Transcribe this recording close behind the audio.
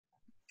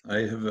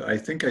I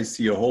think I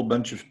see a whole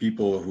bunch of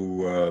people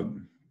who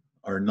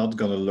are not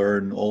going to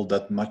learn all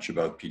that much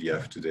about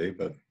PDF today,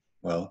 but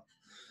well,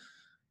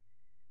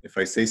 if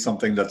I say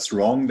something that's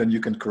wrong, then you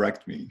can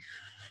correct me.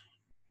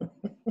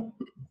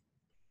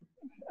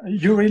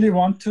 You really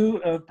want to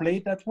play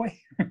it that way?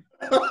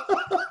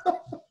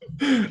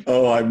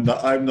 Oh, I'm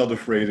not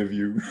afraid of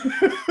you.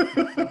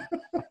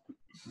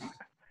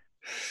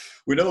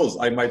 Who knows?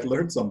 I might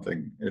learn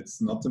something.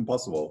 It's not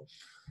impossible.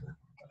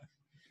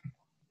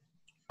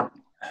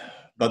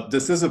 But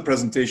this is a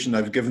presentation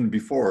I've given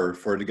before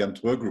for the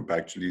Gantua group,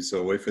 actually.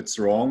 So if it's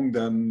wrong,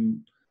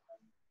 then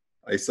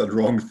I said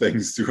wrong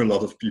things to a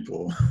lot of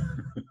people.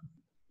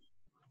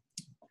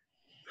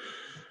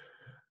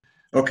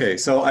 Okay,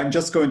 so I'm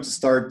just going to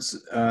start,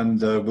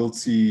 and we'll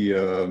see.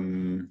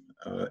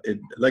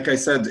 Like I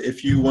said,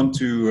 if you want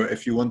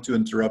to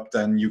interrupt,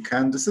 then you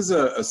can. This is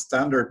a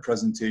standard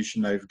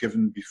presentation I've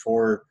given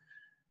before.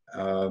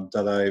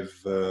 That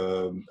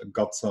I've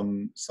got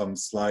some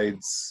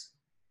slides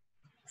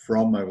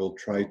from. I will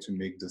try to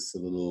make this a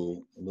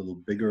little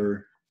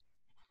bigger.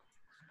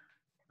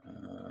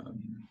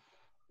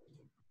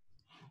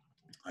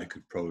 I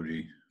could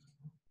probably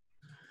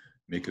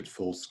make it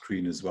full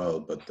screen as well,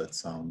 but that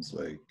sounds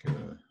like,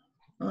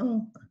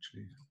 oh,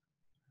 actually,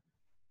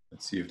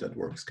 let's see if that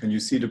works. Can you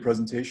see the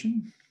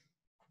presentation?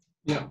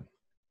 Yeah.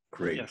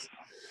 Great. Yes.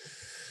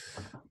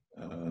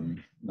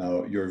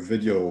 Now your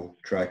video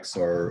tracks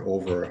are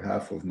over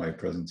half of my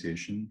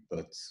presentation,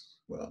 but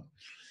well.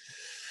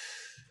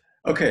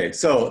 Okay,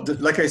 so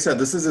like I said,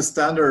 this is a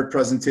standard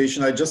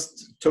presentation. I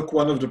just took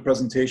one of the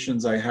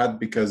presentations I had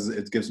because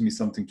it gives me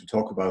something to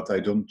talk about.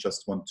 I don't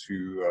just want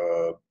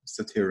to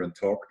sit here and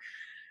talk.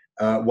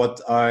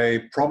 What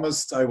I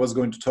promised I was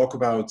going to talk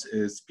about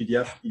is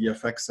PDF,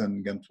 pdfX,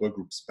 and Gantua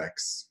group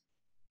specs.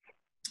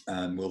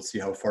 And we'll see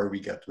how far we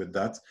get with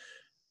that.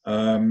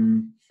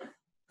 I'm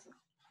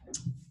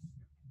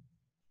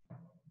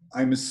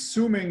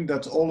assuming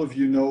that all of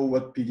you know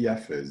what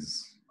PDF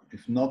is.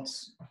 If not,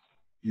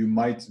 you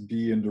might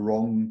be in the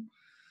wrong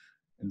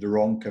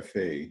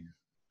cafe.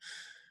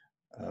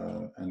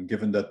 And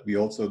given that we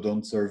also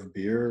don't serve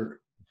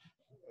beer,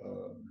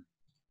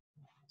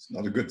 it's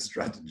not a good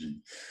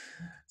strategy.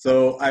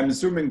 So I'm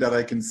assuming that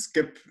I can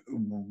skip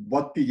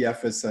what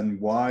PDF is and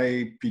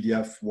why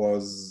PDF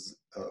was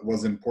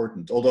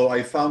important. Although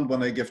I found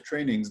when I give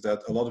trainings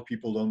that a lot of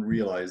people don't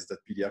realize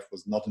that PDF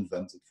was not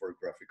invented for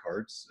graphic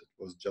arts. It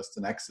was just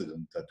an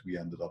accident that we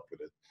ended up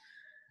with it.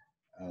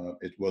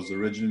 It was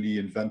originally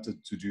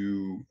invented to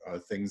do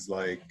things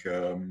like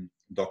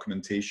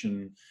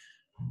documentation,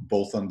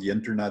 both on the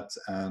internet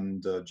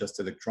and just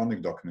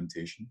electronic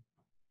documentation.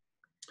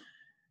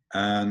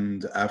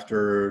 And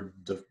after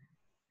the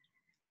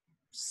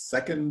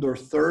second or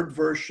third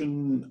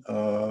version,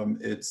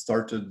 it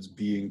started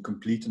being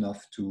complete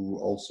enough to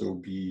also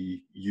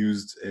be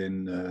used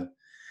in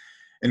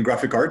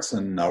graphic arts,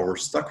 and now we're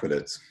stuck with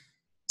it.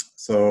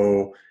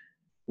 So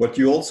what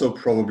you also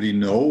probably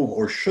know,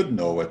 or should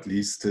know at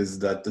least, is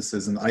that this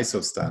is an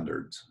ISO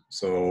standard.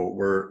 So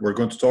we're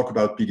going to talk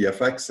about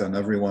pdfX, and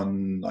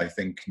everyone I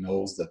think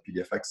knows that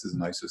pdfX is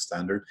an ISO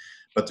standard,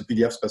 but the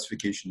PDF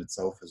specification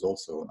itself is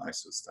also an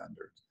ISO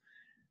standard.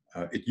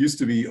 It used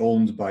to be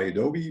owned by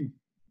Adobe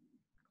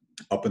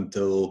up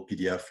until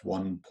PDF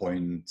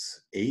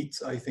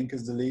 1.8, I think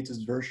is the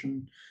latest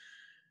version.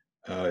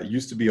 It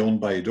used to be owned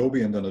by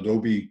Adobe, and then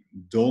Adobe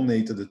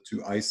donated it to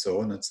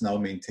ISO, and it's now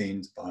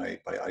maintained by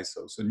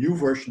ISO. So new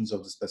versions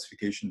of the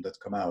specification that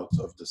come out,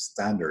 of the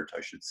standard,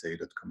 I should say,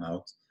 that come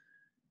out,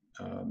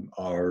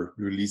 are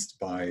released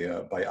by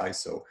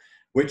ISO,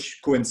 which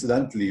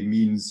coincidentally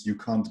means you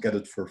can't get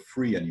it for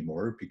free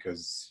anymore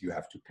because you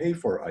have to pay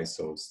for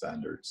ISO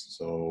standards.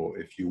 So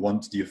if you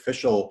want the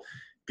official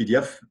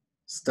PDF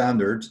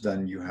standard,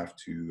 then you have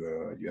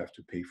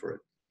to pay for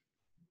it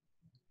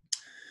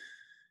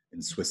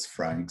in Swiss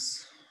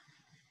francs.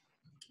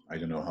 I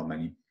don't know how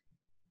many.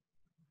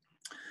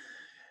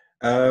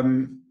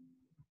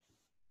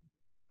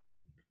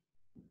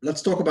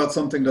 Let's talk about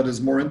something that is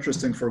more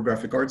interesting for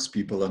graphic arts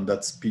people, and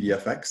that's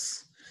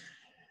pdfX.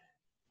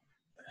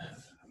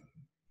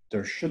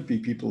 There should be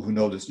people who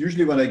know this.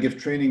 Usually when I give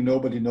training,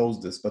 nobody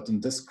knows this, but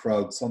in this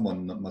crowd,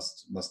 someone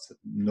must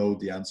know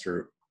the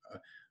answer.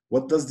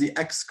 What does the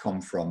X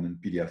come from in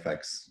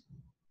pdfX?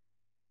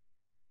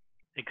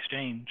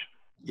 Exchange.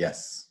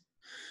 Yes.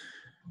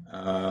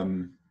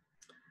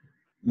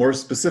 More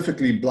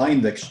specifically,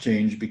 blind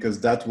exchange, because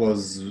that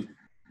was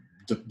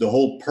the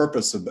whole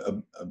purpose of,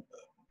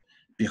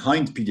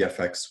 behind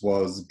pdfX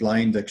was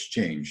blind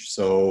exchange.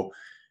 So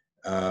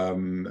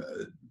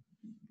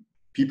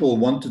people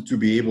wanted to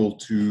be able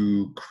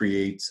to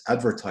create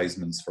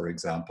advertisements, for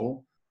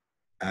example,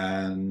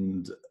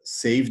 and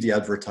save the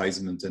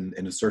advertisement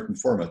in a certain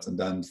format and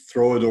then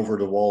throw it over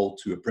the wall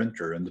to a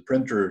printer, and the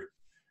printer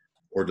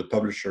or the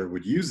publisher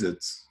would use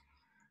it,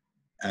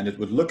 and it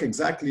would look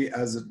exactly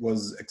as it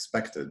was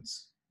expected.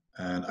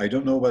 And I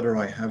don't know whether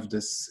I have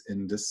this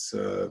in this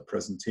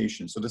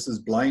presentation. So this is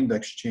blind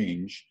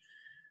exchange.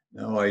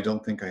 No, I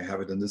don't think I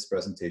have it in this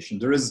presentation.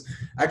 There is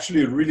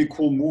actually a really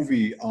cool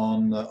movie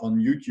on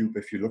YouTube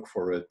if you look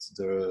for it.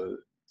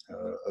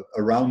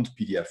 Around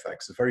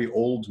pdfX, a very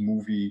old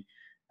movie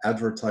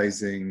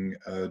advertising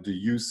the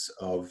use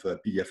of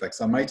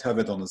pdfX. I might have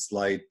it on a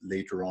slide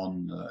later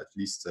on, at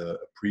least a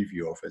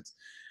preview of it.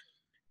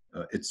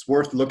 It's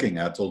worth looking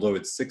at, although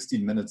it's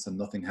 16 minutes and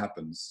nothing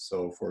happens.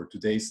 So for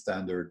today's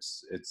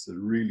standards, it's a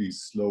really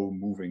slow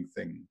moving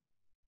thing.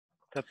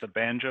 That's the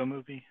banjo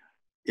movie?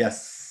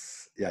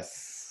 Yes,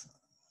 yes.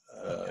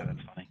 Yeah,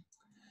 that's funny.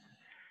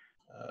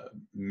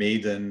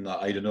 Made in,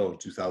 I don't know,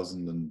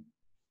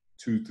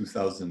 2002,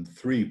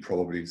 2003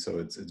 probably. So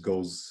it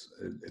goes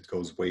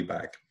way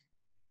back.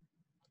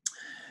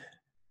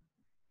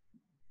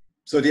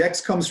 So the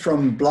X comes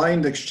from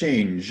blind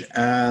exchange,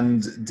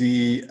 and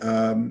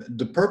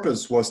the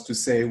purpose was to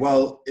say,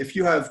 well, if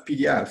you have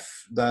PDF,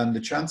 then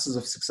the chances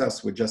of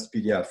success with just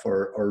PDF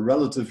are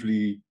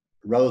relatively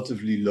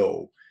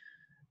low.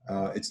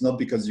 It's not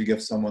because you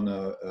give someone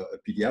a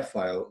PDF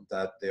file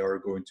that they are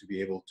going to be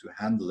able to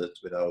handle it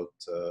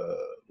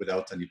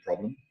without any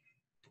problem.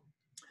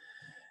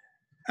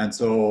 And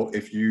so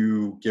if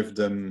you give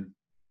them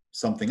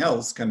something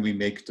else, can we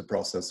make the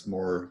process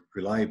more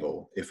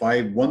reliable? If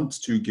I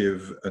want to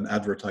give an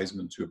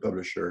advertisement to a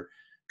publisher,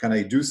 can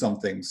I do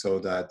something so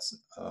that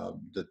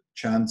the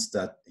chance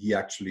that he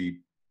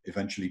actually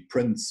eventually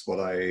prints what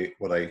I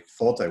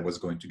thought I was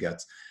going to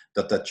get,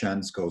 that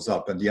chance goes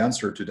up? And the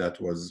answer to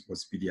that was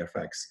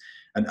pdfX.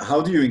 And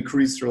how do you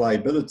increase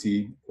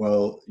reliability?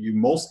 Well, you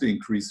mostly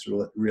increase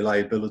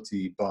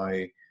reliability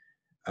by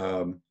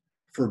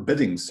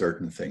forbidding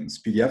certain things.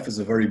 PDF is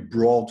a very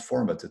broad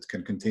format. It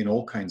can contain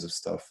all kinds of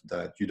stuff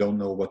that you don't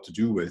know what to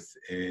do with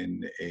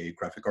in a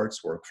graphic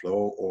arts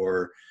workflow,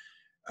 or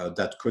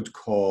that could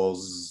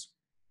cause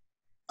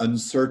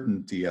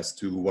uncertainty as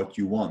to what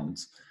you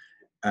want.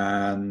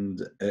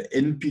 And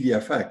in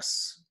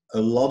pdfX,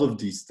 a lot of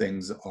these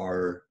things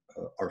are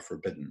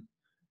forbidden.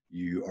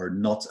 You are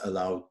not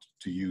allowed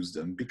to use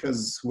them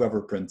because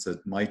whoever prints it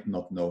might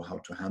not know how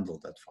to handle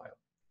that file.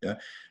 Yeah,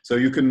 so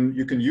you can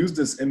use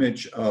this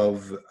image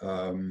of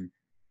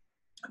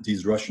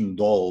these Russian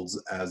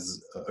dolls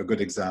as a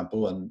good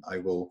example, and I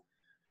will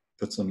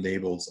put some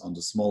labels on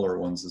the smaller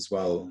ones as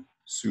well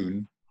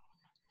soon.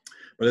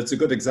 But it's a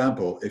good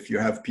example. If you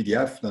have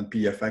PDF, then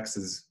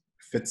pdfX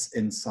fits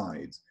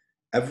inside.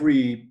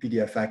 Every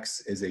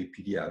pdfX is a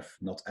PDF.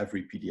 Not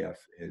every PDF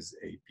is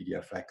a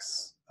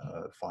pdfX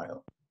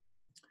file.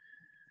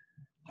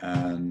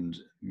 And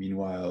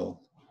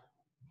meanwhile,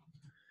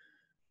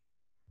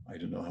 I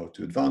don't know how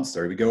to advance.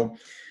 There we go.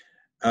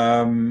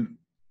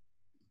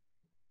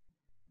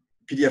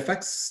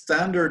 pdfX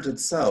standard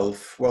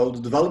itself, well,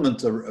 the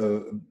development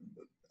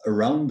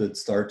around it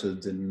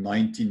started in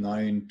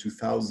 99,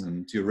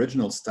 2000. The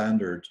original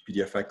standard,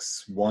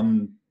 pdfX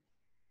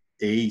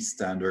 1A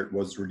standard,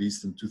 was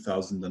released in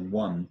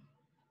 2001.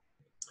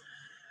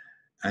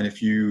 And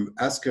if you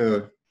ask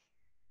a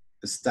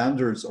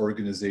standards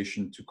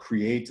organization to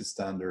create a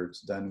standard,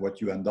 then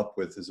what you end up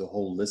with is a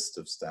whole list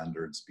of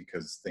standards,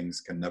 because things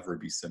can never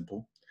be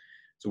simple.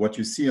 So what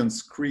you see on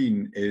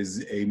screen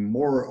is a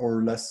more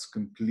or less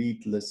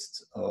complete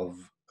list of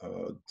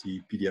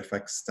the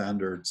pdfX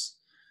standards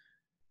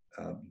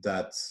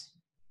that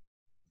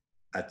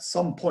at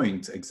some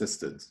point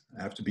existed.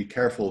 I have to be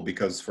careful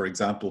because, for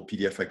example,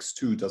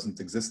 pdfX2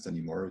 doesn't exist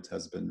anymore. It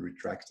has been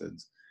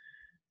retracted.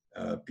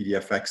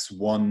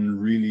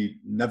 pdfX1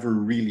 never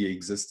really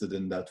existed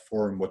in that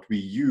form. What we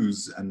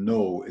use and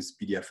know is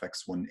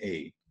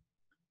pdfX1A.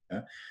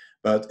 Yeah?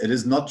 But it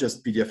is not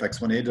just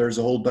pdfX1A, there's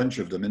a whole bunch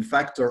of them. In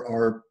fact, there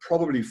are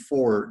probably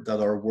 4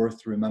 that are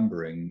worth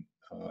remembering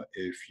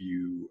if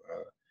you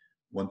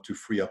want to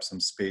free up some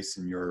space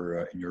in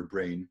your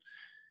brain.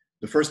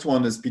 The first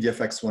one is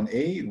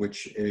pdfX1A,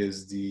 which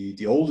is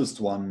the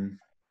oldest one,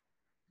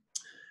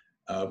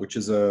 which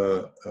is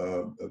a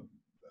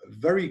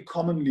very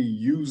commonly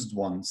used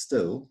one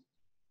still.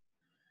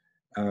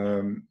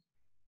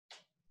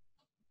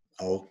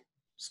 I'll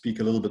speak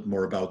a little bit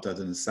more about that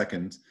in a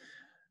second.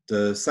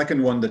 The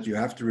second one that you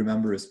have to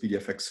remember is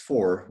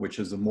pdfX4, which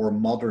is a more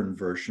modern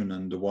version,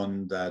 and the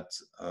one that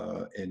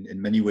in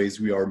many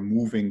ways we are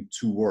moving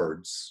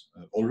towards,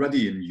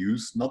 already in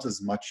use, not as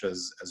much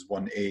as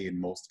 1A in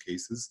most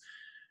cases,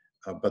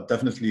 but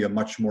definitely a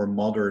much more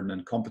modern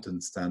and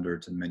competent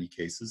standard in many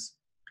cases.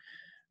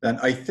 Then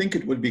I think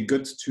it would be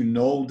good to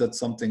know that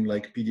something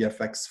like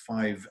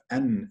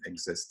pdfX5N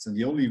exists. And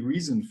the only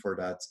reason for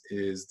that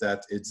is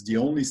that it's the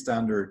only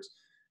standard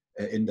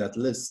in that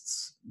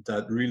list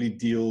that really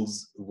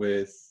deals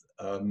with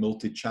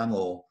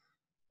multi-channel,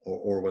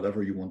 or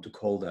whatever you want to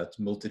call that,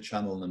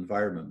 multi-channel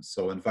environments.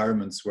 So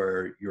environments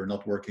where you're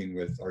not working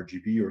with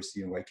RGB or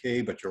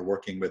CMYK, but you're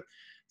working with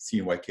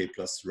CMYK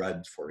plus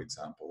red, for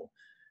example.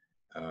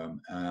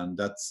 And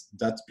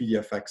that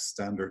pdfX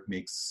standard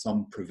makes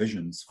some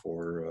provisions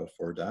for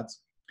that.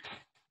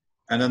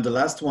 And then the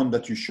last one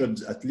that you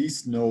should at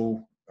least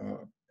know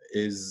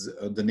is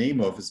the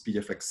name of is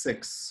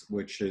pdfX6,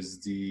 which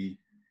is the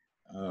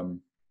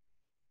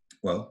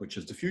well, which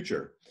is the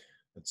future.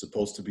 It's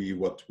supposed to be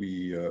what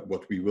we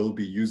will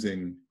be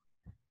using,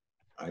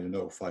 I don't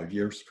know, 5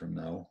 years from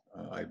now.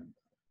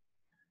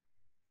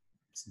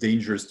 It's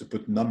dangerous to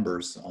put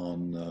numbers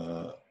on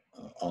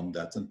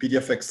that. And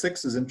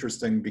pdfX6 is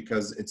interesting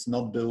because it's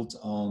not built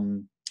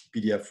on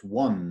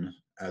PDF1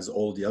 as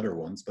all the other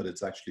ones, but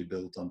it's actually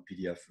built on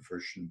PDF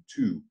version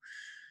 2.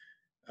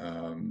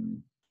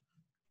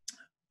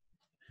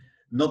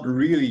 Not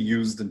really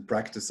used in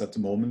practice at the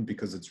moment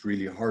because it's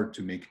really hard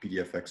to make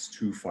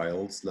pdfX2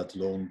 files, let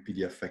alone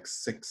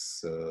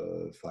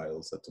pdfX6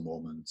 files at the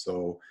moment.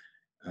 So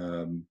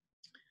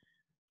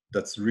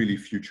that's really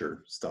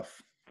future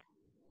stuff.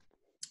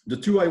 The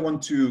two I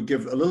want to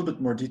give a little bit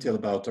more detail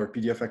about are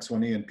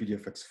pdfX1a and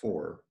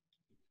pdfX4,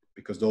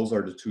 because those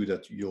are the two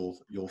that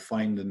you'll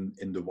find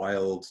in the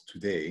wild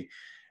today.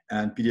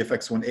 And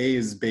pdfX1a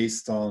is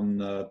based on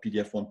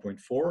PDF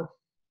 1.4,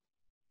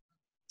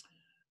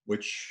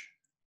 which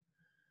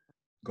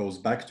goes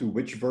back to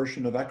which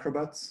version of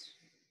Acrobat?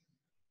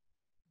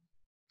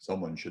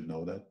 Someone should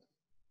know that.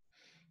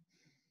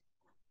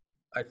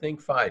 I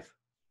think 5.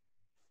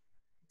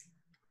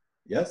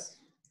 Yes?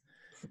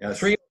 Yes.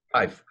 3 or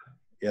 5.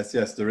 Yes,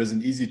 yes, there is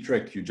an easy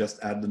trick. You just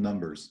add the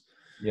numbers.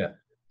 Yeah.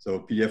 So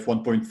PDF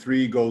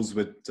 1.3 goes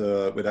with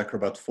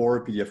Acrobat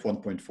 4, PDF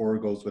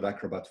 1.4 goes with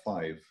Acrobat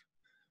 5.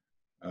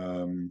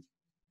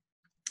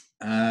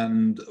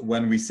 And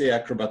when we say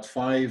Acrobat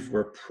 5,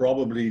 we're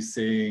probably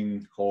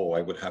saying, oh,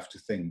 I would have to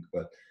think,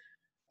 but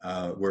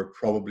we're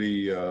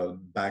probably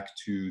back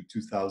to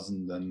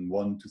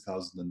 2001,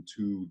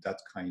 2002, that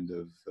kind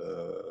of.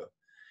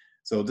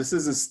 So this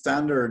is a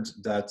standard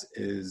that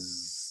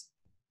is,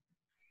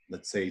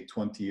 let's say,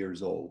 20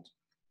 years old.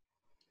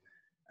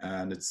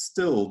 And it's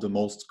still the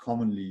most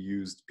commonly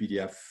used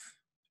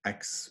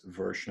pdfX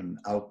version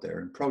out there,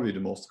 and probably the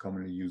most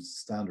commonly used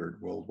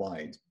standard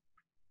worldwide.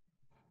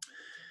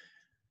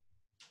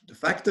 The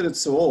fact that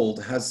it's so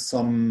old has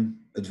some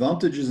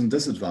advantages and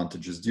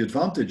disadvantages. The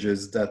advantage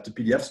is that the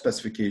PDF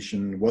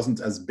specification wasn't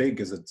as big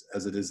as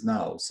it is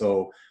now.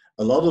 So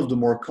a lot of the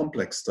more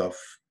complex stuff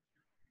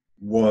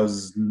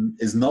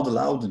is not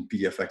allowed in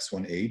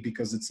pdfX1a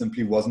because it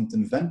simply wasn't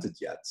invented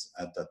yet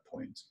at that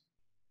point.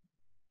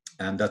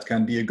 And that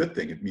can be a good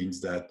thing. It means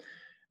that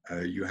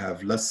you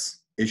have less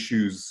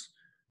issues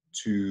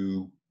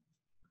to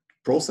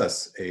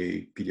process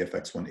a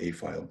pdfX1a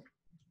file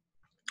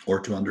or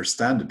to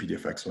understand the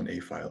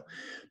pdfX1a file.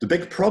 The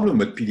big problem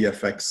with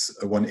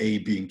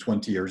pdfX1a being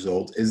 20 years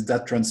old is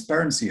that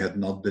transparency had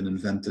not been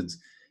invented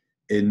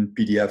in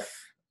PDF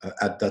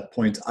at that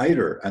point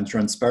either. And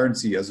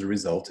transparency, as a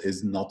result,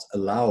 is not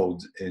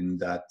allowed in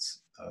that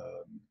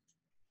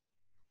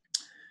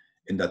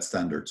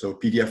standard. So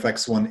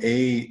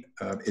pdfX1a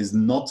is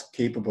not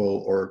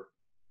capable, or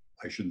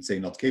I shouldn't say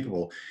not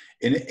capable.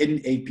 In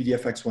a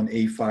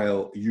pdfX1a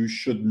file, you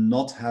should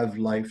not have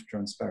live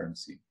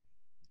transparency.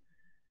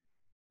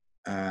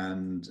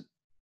 And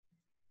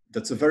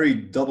that's a very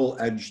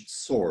double-edged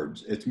sword.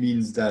 It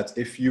means that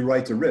if you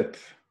write a RIP,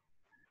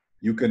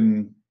 you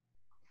can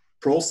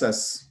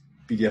process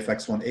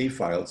pdfX1a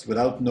files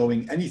without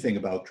knowing anything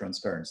about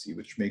transparency,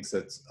 which makes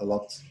it a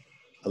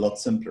lot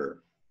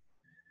simpler.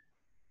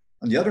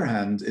 On the other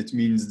hand, it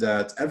means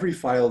that every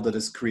file that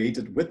is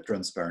created with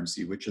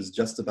transparency, which is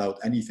just about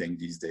anything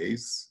these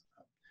days,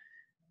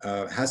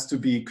 has to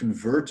be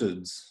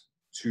converted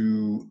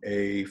to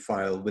a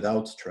file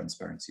without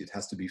transparency. It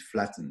has to be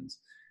flattened.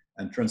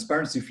 And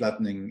transparency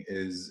flattening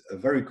is a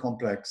very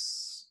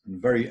complex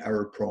and very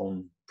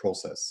error-prone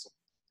process.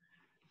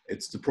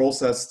 It's the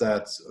process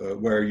that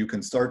where you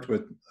can start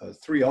with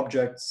 3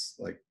 objects,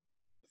 like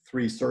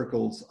 3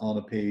 circles on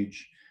a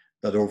page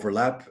that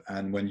overlap.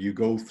 And when you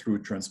go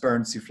through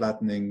transparency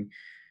flattening,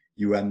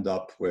 you end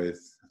up with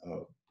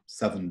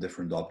 7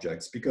 different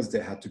objects because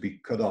they had to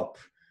be cut up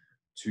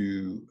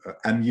to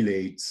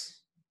emulate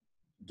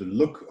the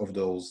look of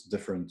those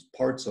different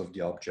parts of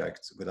the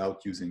object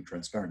without using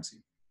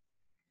transparency.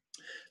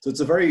 So it's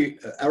a very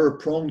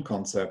error-prone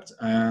concept,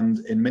 and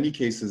in many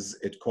cases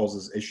it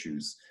causes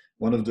issues.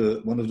 One of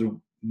the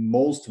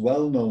most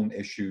well-known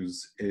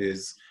issues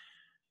is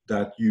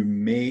that you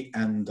may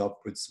end up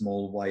with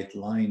small white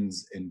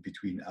lines in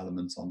between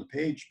elements on the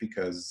page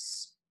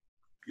because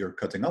you're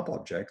cutting up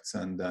objects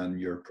and then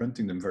you're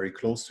printing them very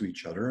close to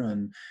each other,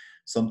 and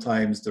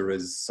sometimes there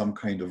is some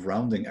kind of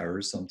rounding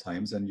error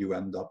sometimes, and you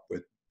end up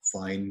with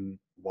fine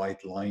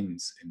white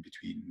lines in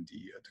between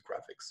the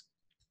graphics.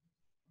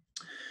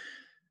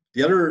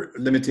 The other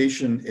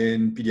limitation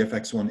in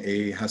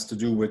pdfX1a has to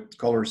do with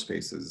color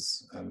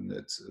spaces.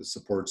 It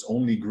supports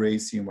only gray,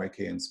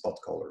 CMYK, and spot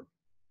color.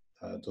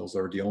 Those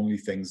are the only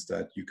things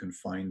that you can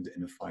find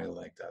in a file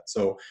like that.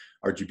 So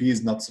RGB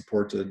is not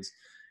supported,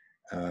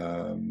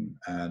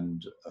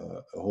 and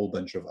a whole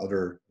bunch of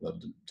other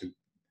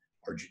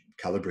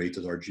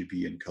calibrated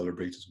RGB and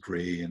calibrated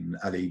gray and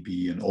LAB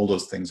and all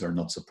those things are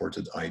not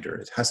supported either.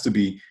 It has to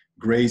be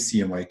gray,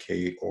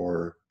 CMYK,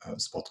 or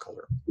spot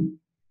color.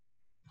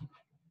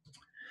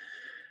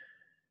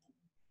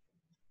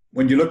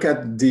 When you look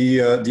at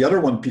the other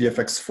one,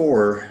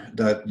 pdfX4,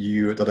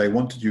 that I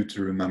wanted you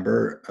to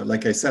remember,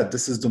 like I said,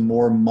 this is the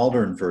more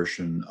modern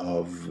version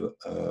of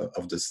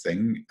this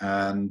thing,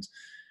 and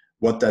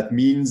what that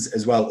means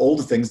as well, all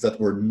the things that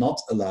were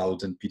not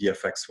allowed in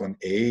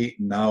pdfX1a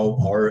now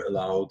are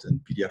allowed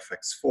in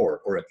pdfX4,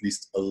 or at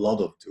least a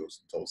lot of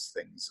those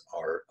things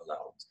are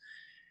allowed,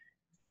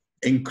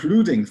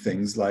 including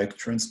things like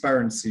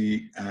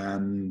transparency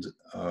and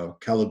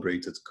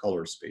calibrated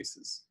color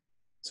spaces.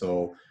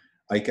 So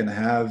I can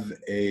have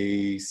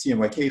a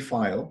CMYK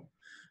file,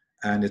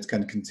 and it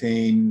can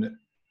contain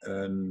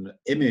an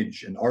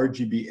image, an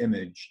RGB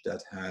image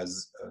that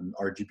has an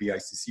RGB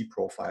ICC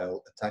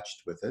profile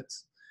attached with it.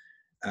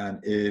 And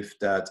if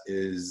that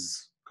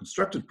is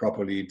constructed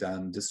properly,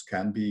 then this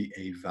can be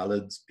a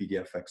valid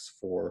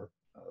pdfX4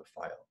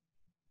 file.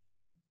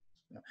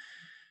 Yeah.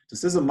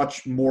 This is a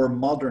much more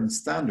modern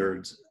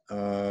standard,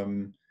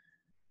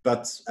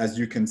 but as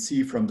you can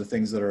see from the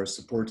things that are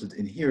supported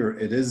in here,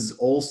 it is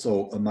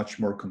also a much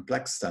more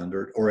complex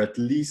standard, or at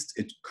least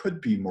it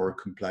could be more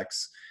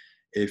complex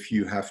if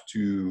you have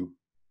to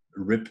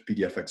rip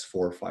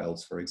pdfX4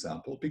 files, for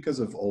example, because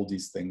of all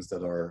these things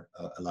that are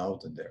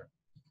allowed in there.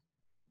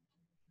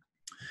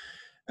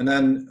 And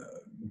then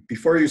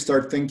before you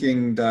start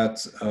thinking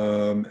that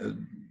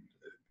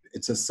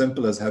it's as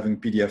simple as having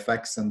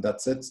pdfX and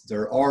that's it,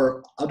 there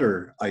are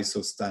other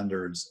ISO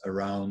standards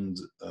around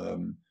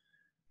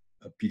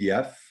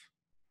PDF.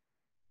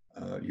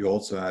 You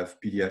also have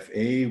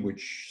PDFA,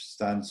 which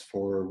stands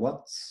for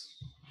what?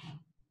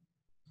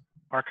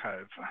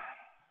 Archive.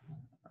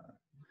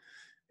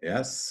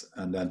 Yes,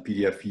 and then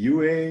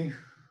PDFUA.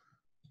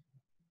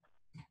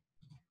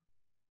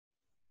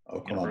 Oh,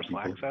 come on,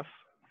 Universal people. access.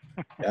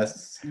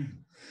 Yes.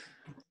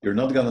 You're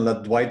not going to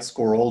let Dwight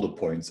score all the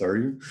points, are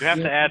you? You have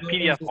to add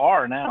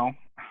PDFR now.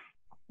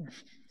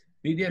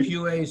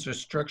 pdfUA is a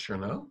structure,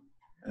 no?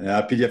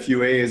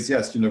 PDFUA is,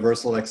 yes,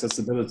 universal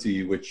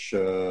accessibility, which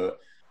it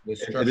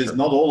is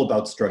not all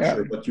about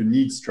structure, but you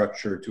need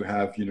structure to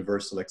have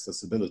universal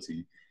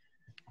accessibility.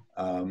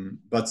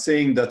 But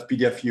saying that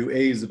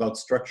PDFUA is about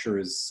structure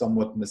is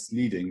somewhat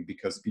misleading,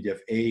 because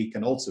PDFA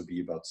can also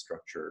be about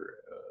structure.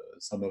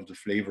 Some of the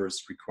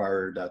flavors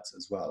require that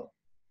as well.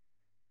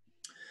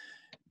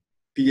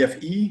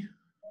 PDFE?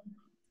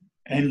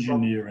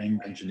 Engineering.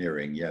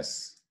 Engineering,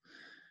 yes.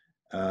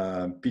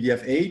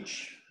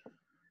 PDFH?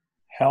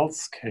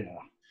 Healthcare.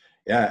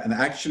 Yeah, and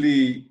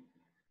actually,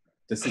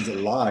 this is a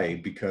lie,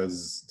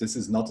 because this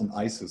is not an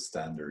ISO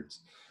standard.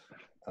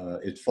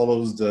 It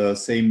follows the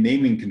same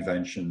naming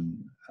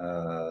convention.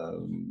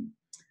 And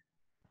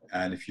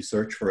if you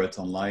search for it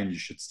online, you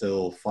should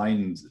still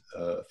find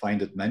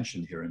it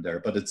mentioned here and there,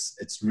 but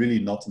it's really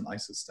not an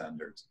ISO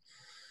standard.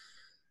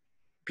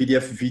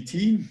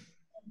 PDFVT?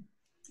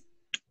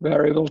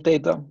 Variable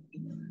data.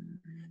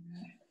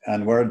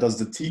 And where does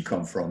the T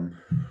come from?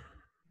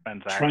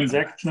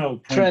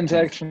 Transactional.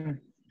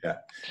 Transaction. Yeah,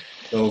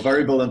 so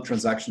variable and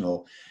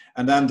transactional.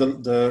 And then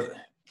the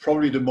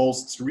probably the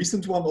most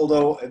recent one,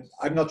 although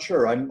I'm not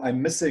sure,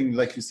 I'm missing,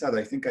 like you said,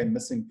 I think I'm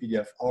missing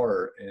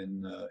PDFR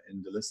in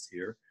the list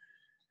here.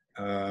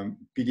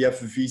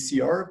 PDF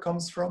VCR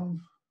comes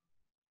from?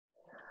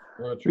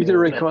 Video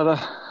recorder.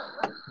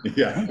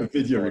 Yeah,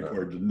 video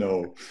recorder,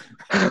 no.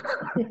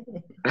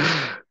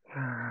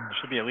 There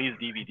should be at least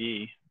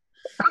DVD.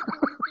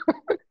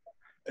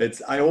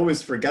 I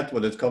always forget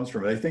what it comes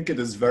from. I think it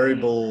is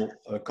variable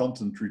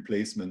content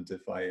replacement,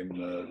 if I am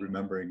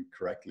remembering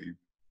correctly.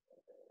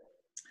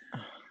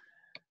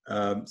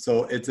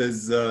 So it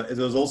is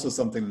also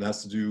something that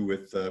has to do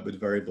with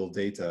variable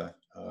data,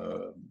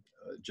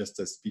 just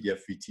as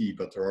PDFVT,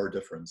 but there are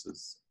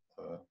differences.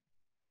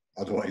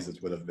 Otherwise,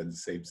 it would have been the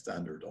same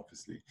standard,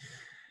 obviously.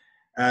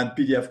 And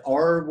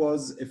PDFR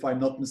was, if I'm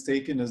not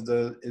mistaken, is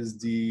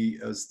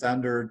the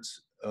standard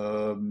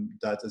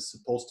that is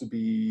supposed to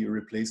be a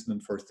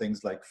replacement for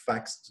things like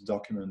faxed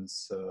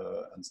documents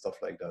and stuff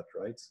like that,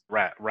 right?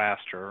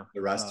 Raster.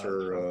 The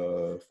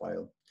raster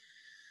file.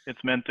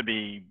 It's meant to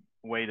be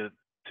a way to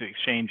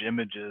exchange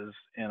images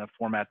in a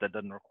format that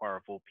doesn't require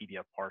a full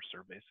PDF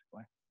parser,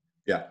 basically.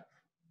 Yeah.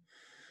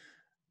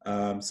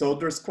 So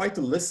there's quite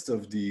a list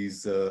of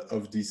these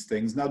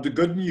things. Now, the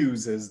good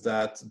news is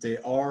that they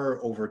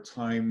are over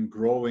time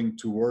growing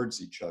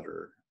towards each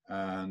other.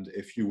 And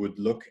if you would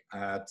look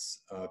at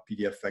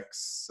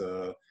PDFX,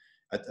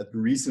 at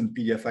recent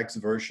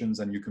PDFX versions,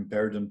 and you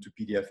compare them to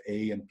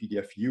PDFA and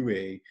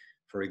PDFUA,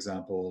 for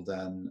example,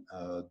 then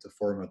the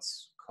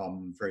formats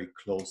come very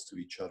close to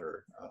each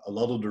other. A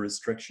lot of the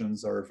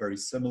restrictions are very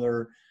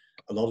similar.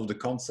 A lot of the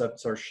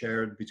concepts are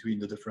shared between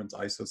the different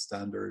ISO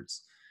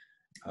standards.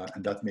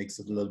 And that makes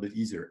it a little bit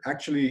easier.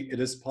 Actually,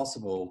 it is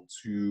possible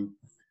to,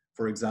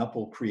 for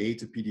example,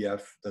 create a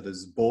PDF that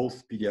is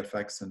both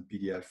PDFX and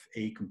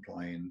PDFA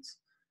compliant.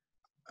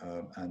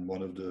 And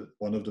one of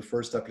the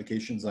first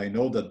applications I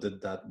know that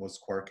did that was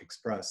Quark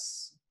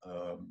Express.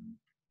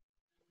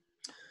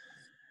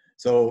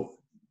 So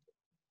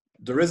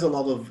there is a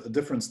lot of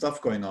different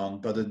stuff going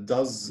on, but it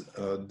does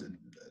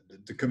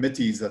the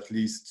committees at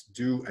least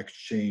do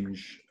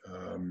exchange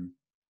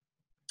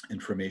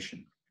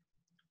information.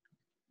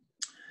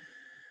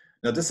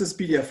 Now this is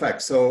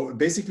pdfX. So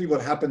basically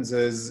what happens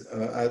is,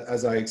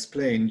 as I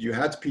explained, you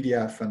had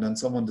PDF and then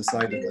someone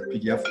decided that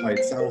PDF by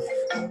itself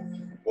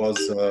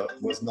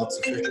was not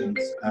sufficient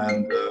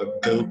and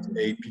built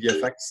a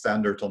pdfX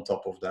standard on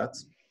top of that.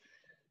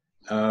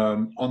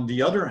 On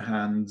the other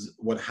hand,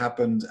 what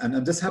happened,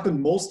 and this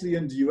happened mostly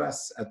in the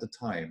US at the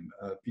time,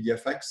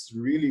 pdfX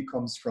really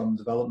comes from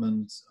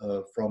development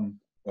from,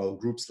 well,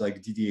 groups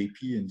like DDAP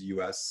in the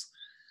US.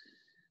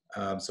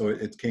 So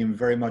it came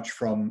very much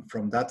from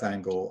that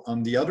angle.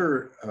 On the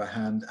other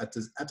hand,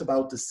 at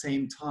about the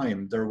same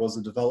time, there was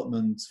a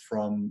development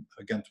from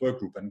a Ghent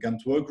workgroup. And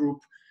Ghent workgroup,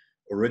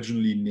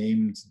 originally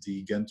named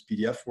the Ghent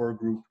PDF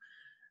workgroup,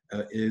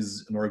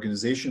 is an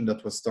organization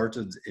that was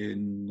started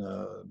in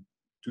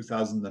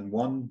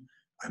 2001.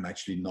 I'm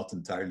actually not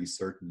entirely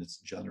certain it's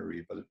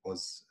January, but it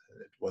was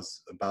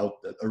about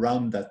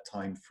around that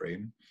time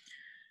frame.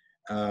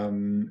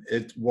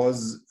 It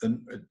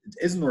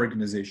is an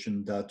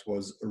organization that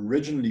was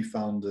originally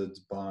founded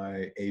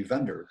by a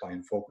vendor, by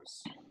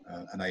Infocus.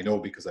 And I know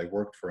because I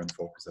worked for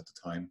Infocus at the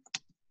time.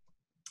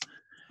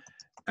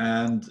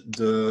 And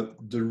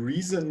the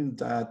reason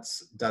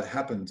that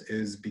happened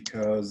is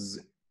because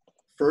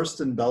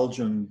first in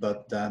Belgium,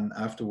 but then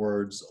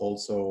afterwards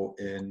also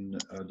in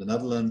the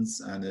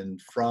Netherlands and in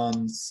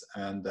France,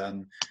 and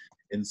then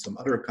in some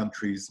other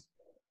countries,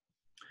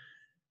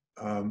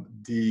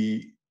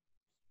 the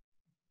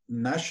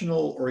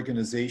national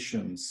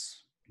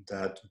organizations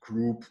that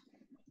group,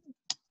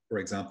 for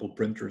example,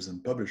 printers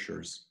and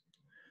publishers,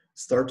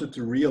 started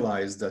to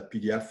realize that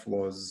PDF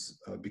was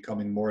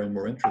becoming more and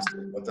more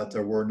interesting, but that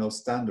there were no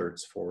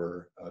standards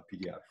for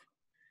PDF.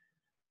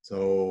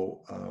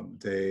 So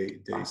they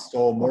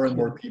saw more and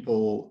more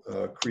people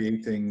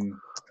creating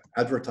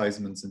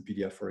advertisements in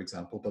PDF, for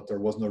example, but there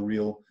was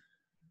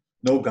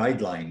no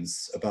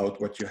guidelines about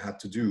what you had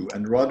to do.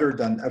 And rather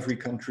than every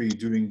country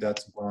doing that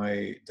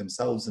by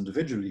themselves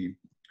individually,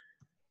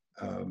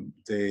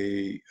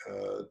 they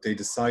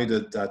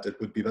decided that it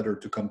would be better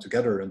to come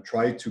together and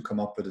try to come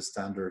up with a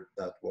standard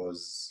that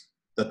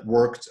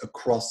worked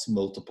across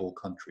multiple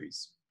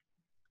countries.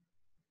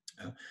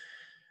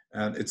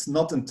 And it's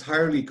not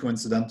entirely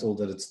coincidental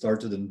that it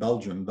started in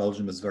Belgium.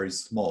 Belgium is very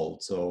small,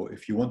 so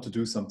if you want to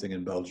do something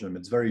in Belgium,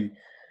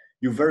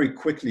 you very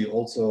quickly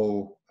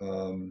also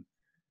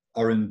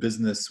are in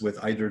business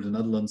with either the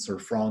Netherlands or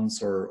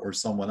France or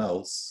someone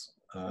else.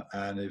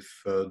 And if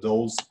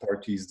those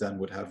parties then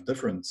would have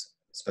different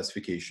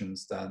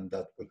specifications, then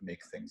that would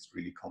make things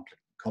really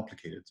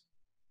complicated.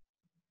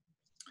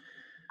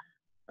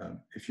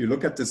 If you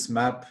look at this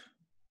map,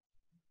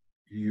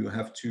 you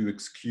have to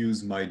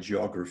excuse my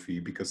geography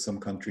because some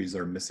countries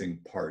are missing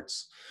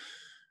parts.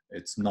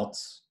 It's not,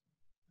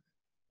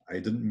 I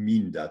didn't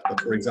mean that,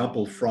 but for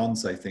example,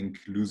 France, I think,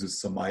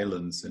 loses some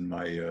islands in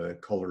my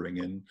coloring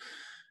in.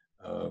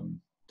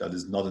 That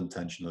is not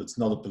intentional. It's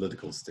not a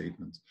political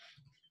statement.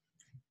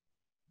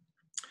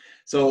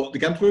 So the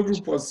Ghent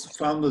Workgroup was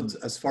founded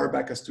as far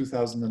back as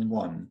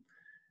 2001.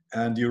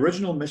 And the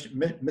original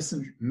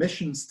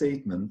mission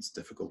statement,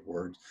 difficult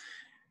word,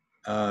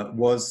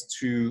 was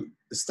to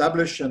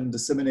establish and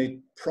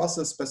disseminate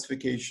process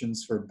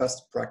specifications for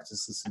best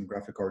practices in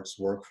graphic arts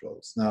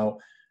workflows. Now,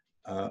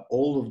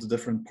 all of the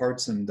different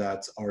parts in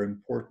that are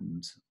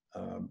important.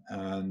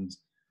 And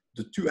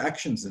the two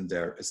actions in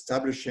there,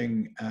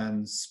 establishing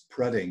and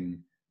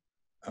spreading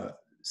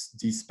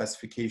these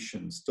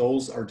specifications,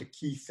 those are the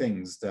key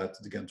things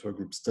that the Ghent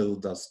Workgroup still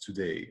does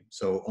today.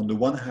 So on the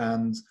one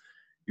hand,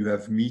 you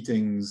have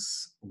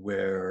meetings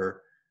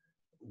where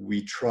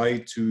we try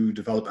to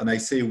develop, and I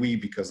say we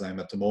because I'm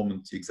at the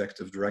moment the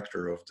executive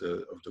director of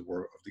the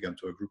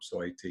Ghent Workgroup,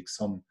 so I take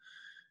some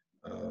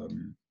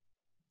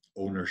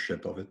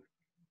ownership of it.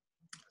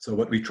 So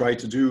what we try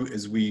to do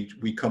is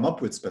we come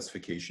up with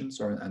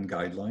specifications and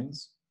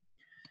guidelines.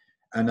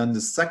 And then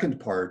the second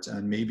part,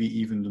 and maybe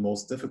even the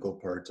most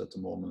difficult part at the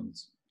moment,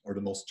 or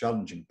the most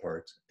challenging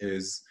part,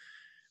 is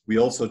we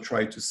also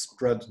try to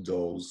spread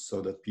those so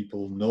that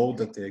people know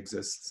that they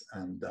exist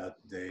and that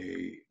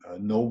they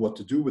know what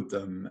to do with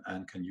them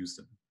and can use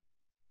them.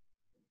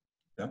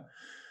 Yeah.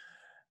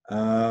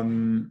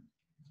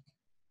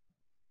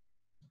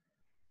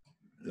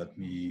 Let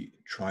me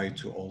try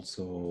to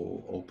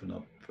also open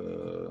up.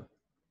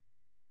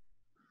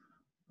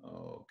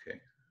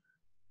 Okay.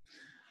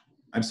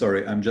 I'm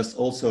sorry. I'm just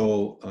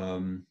also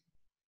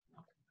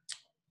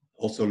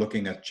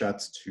looking at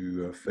chat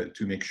to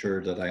make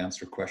sure that I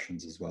answer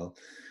questions as well.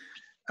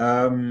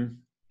 And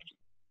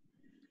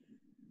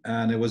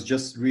I was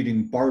just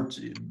reading Bart,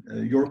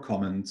 your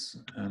comments,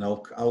 and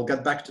I'll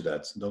get back to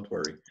that. Don't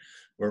worry,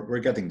 we're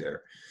getting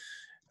there.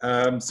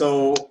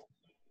 So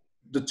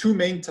the two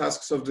main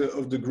tasks of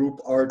the group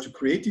are to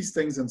create these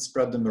things and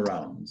spread them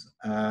around.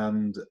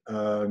 And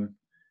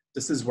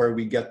this is where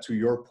we get to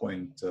your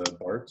point,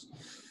 Bart.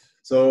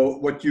 So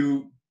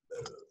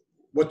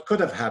what could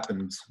have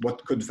happened,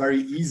 what could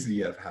very easily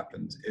have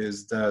happened,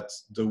 is that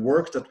the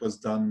work that was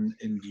done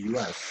in the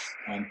US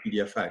on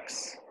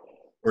pdfX,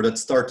 or that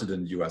started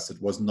in the US,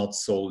 it was not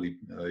solely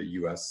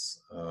US,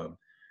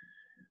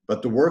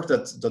 but the work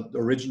that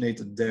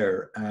originated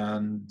there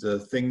and the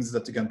things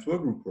that the Gantour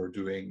group were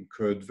doing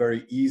could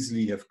very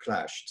easily have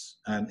clashed.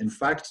 And in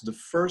fact, the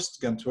first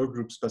Gantour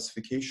group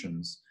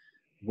specifications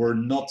were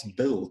not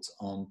built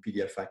on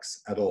pdfX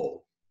at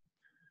all.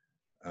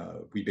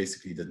 We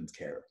basically didn't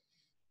care.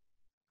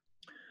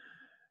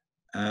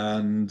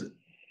 And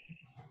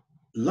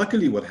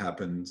luckily what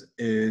happened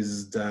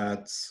is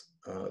that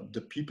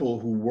the people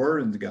who were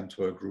in the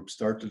Gantour group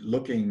started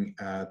looking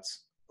at,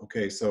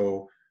 okay,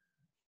 so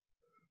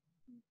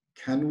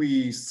can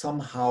we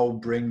somehow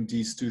bring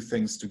these two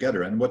things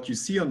together? And what you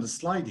see on the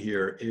slide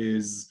here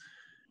is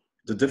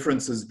the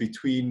differences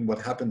between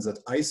what happens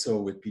at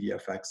ISO with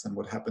pdfX and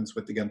what happens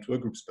with the Gantour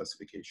group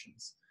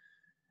specifications.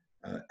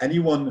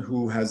 Anyone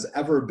who has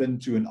ever been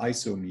to an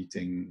ISO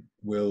meeting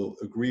will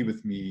agree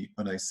with me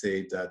when I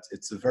say that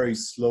it's a very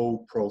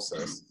slow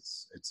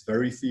process. It's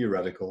very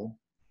theoretical.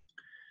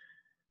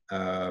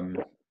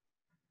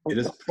 It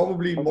is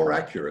probably more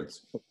accurate.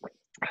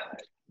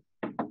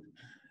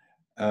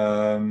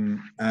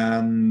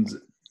 And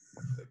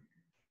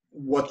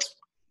what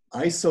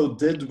ISO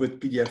did with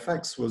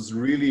pdfX was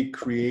really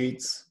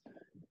create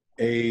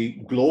a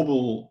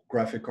global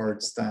graphic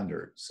arts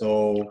standard.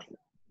 So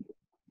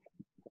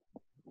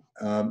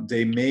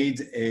they made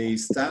a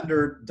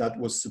standard that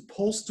was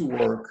supposed to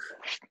work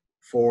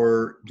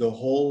for the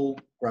whole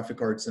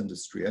graphic arts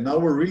industry. And now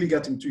we're really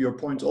getting to your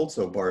point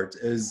also, Bart,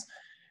 is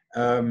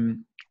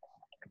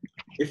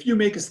if you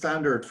make a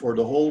standard for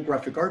the whole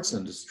graphic arts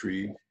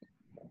industry,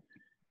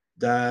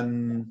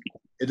 then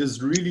it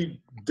is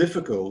really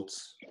difficult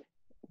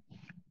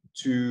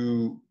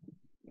to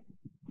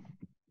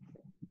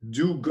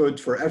do good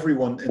for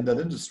everyone in that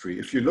industry.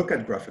 If you look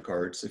at graphic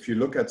arts, if you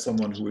look at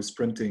someone who is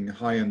printing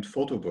high-end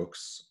photo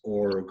books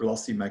or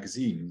glossy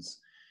magazines,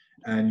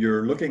 and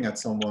you're looking at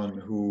someone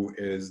who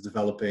is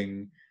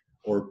developing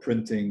or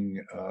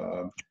printing,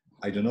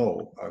 I don't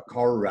know,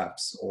 car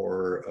wraps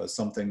or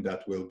something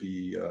that will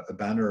be a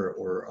banner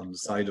or on the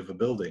side of a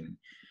building,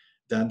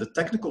 then the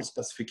technical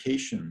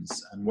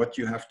specifications and what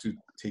you have to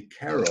take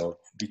care of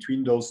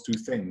between those two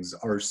things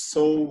are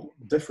so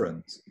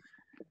different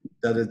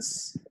that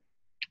it's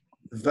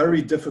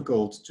very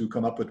difficult to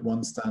come up with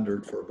one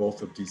standard for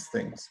both of these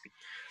things.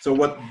 So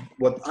what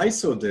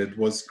ISO did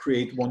was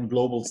create one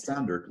global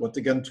standard. What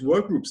the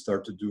Gantour group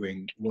started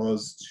doing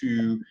was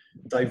to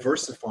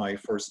diversify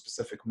for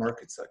specific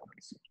market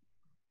segments.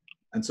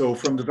 And so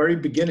from the very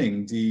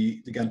beginning,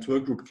 the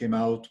Gantour group came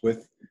out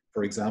with,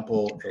 for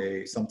example,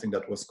 something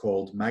that was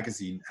called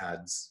magazine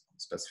ads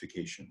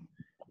specification,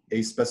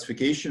 a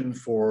specification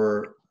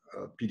for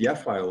PDF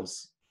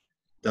files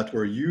that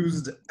were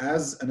used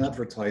as an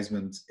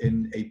advertisement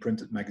in a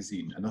printed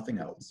magazine and nothing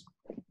else.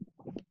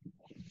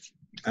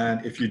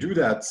 And if you do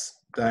that,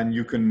 then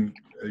you can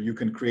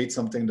create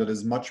something that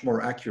is much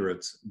more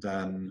accurate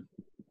than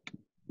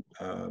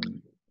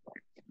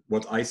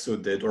what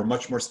ISO did, or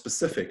much more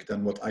specific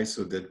than what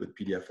ISO did with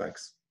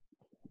pdfX.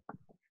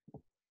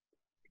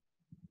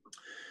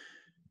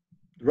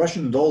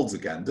 Russian dolls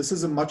again. This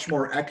is a much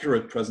more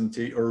accurate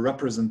presentation or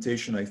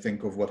representation, I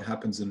think, of what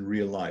happens in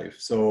real life.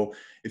 So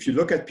if you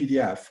look at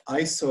PDF,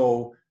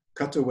 ISO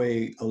cut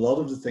away a lot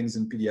of the things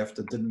in PDF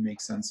that didn't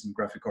make sense in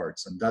graphic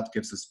arts, and that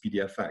gives us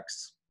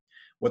pdfX.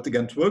 What the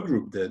Gantour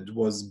group did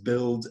was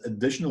build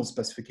additional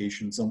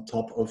specifications on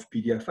top of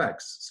pdfX.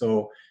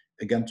 So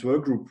a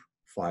Gantour group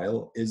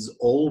file is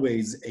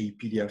always a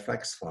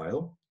pdfX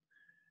file,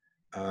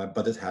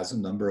 but it has a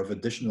number of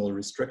additional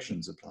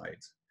restrictions applied.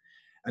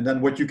 And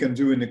then what you can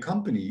do in a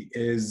company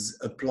is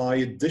apply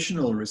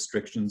additional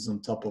restrictions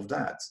on top of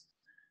that.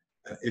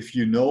 If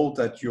you know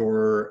that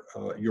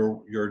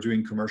you're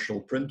doing commercial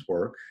print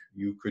work,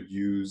 you could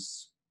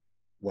use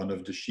one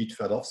of the sheet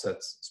fed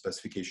offset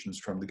specifications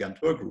from the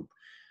Gantour group.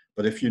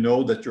 But if you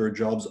know that your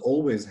jobs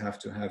always have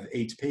to have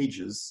 8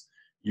 pages,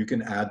 you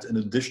can add an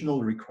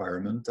additional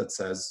requirement that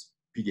says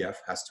PDF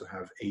has to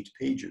have 8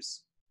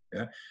 pages.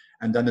 Yeah?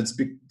 And then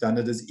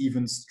it is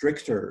even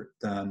stricter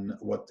than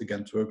what the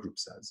Gantour group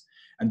says.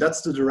 And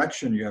that's the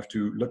direction you have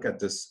to look at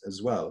this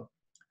as well.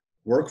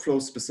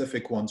 Workflow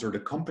specific ones or the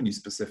company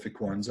specific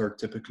ones are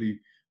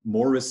typically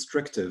more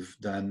restrictive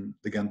than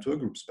the Gantour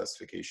group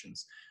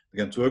specifications.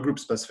 The Gantour group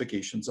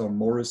specifications are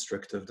more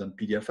restrictive than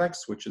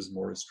pdfX, which is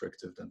more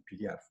restrictive than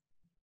PDF.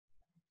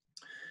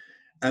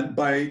 And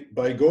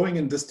by going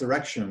in this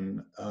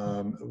direction,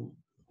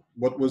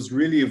 what was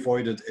really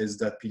avoided is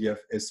that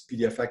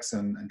pdfX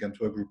and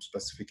Gantour group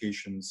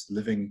specifications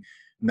living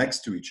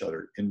next to each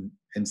other.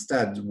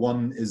 Instead,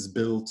 one is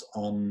built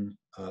on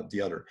the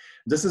other.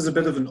 This is a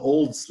bit of an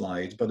old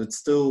slide, but it's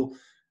still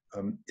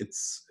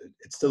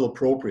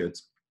appropriate.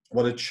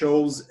 What it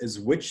shows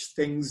is which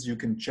things you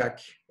can check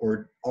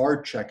or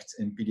are checked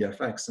in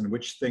pdfX and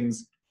which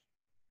things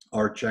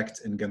are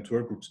checked in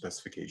Gantour group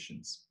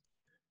specifications.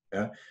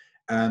 Yeah?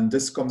 And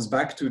this comes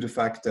back to the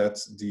fact that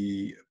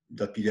the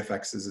that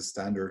pdfX is a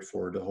standard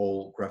for the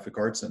whole graphic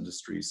arts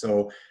industry.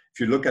 So if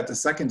you look at the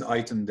second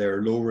item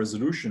there, low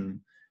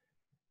resolution,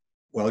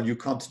 well, you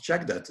can't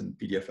check that in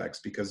pdfX,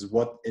 because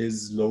what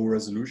is low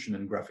resolution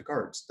in graphic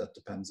arts? That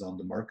depends on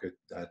the market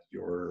that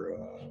you're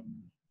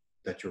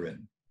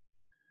in.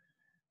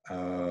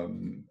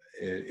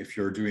 If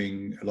you're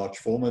doing large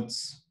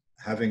formats,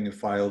 having a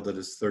file that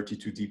is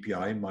 32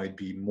 dpi might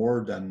be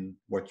more than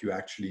what you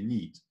actually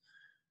need.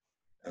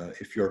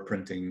 If you're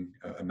printing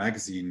a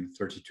magazine,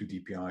 32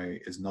 dpi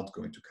is not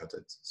going to cut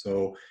it.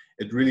 So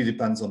it really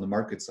depends on the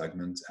market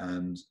segment,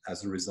 and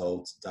as a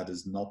result, that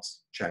is not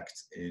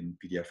checked in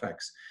pdfX.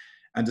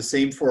 And the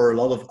same for a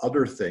lot of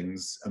other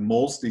things,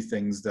 mostly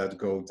things that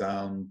go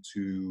down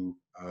to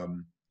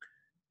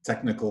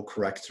technical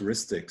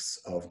characteristics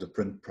of the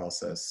print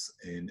process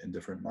in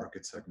different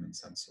market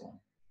segments and so on.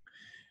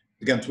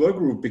 Again, Gantwerk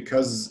Group,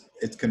 because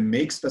it can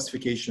make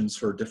specifications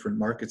for different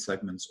market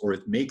segments, or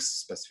it makes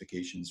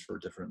specifications for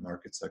different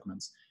market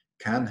segments,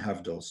 can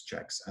have those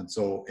checks. And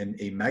so in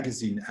a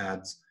magazine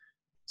ad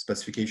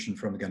specification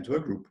from the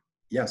Gantwerk Group,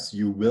 yes,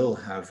 you will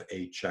have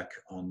a check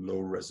on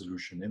low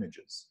resolution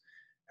images,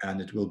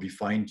 and it will be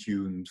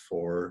fine-tuned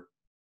for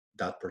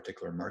that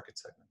particular market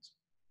segment.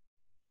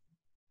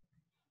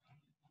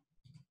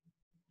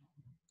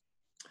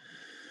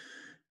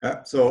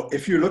 So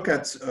if you look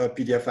at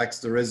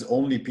pdfX, there is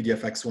only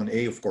pdfX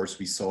 1a. Of course,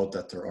 we saw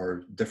that there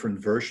are different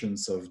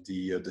versions of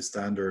the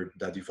standard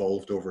that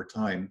evolved over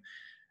time.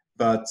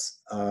 But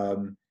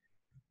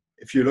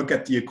if you look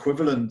at the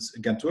equivalent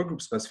Gantwerk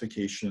Group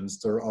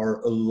specifications, there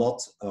are a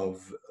lot of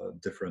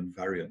different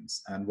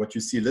variants. And what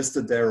you see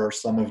listed there are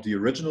some of the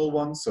original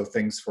ones, so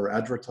things for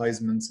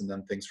advertisements, and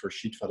then things for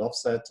sheet fed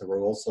offset. There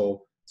were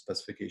also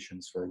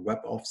specifications for web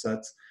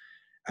offset.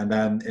 And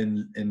then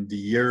in the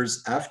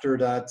years after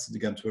that, the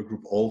Gantwerk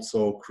Group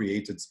also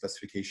created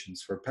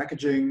specifications for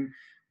packaging.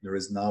 There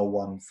is now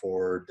one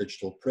for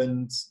digital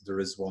print. There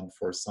is one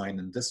for sign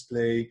and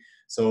display.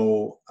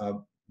 So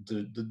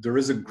there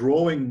is a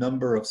growing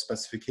number of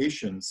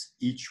specifications,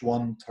 each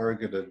one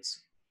targeted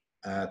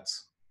at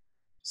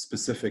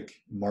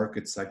specific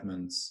market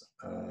segments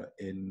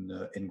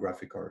in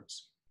graphic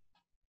arts.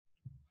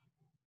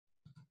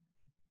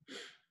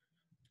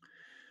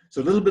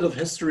 So a little bit of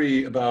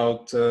history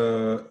about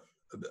that.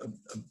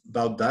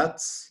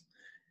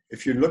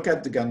 If you look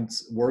at the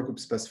Gantwerk Group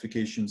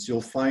specifications,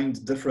 you'll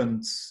find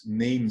different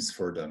names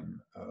for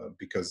them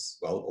because,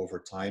 well, over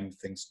time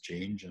things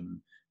change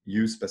and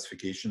new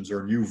specifications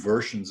or new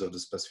versions of the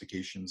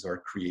specifications are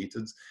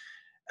created.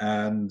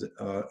 And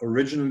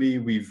originally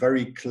we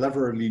very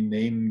cleverly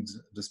named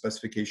the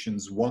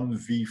specifications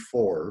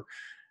 1v4,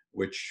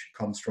 which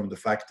comes from the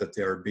fact that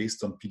they are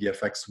based on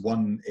pdfX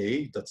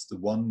 1a, that's the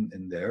one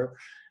in there.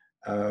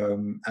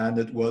 And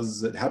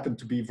it happened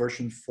to be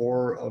version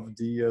 4 of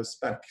the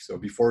spec. So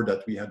before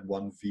that we had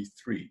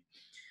 1v3.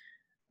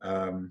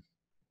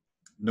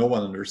 No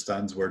one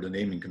understands where the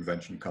naming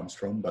convention comes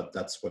from, but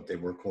that's what they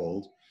were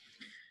called.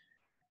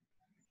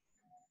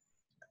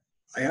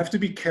 I have to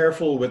be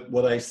careful with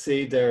what I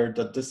say there,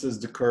 that this is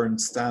the current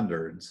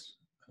standard.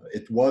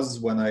 It was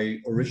when I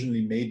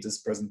originally made this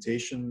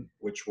presentation,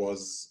 which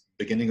was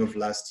beginning of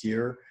last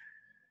year.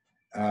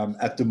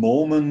 At the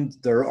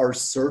moment, there are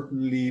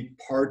certainly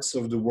parts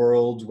of the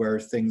world where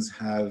things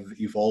have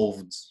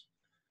evolved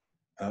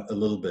a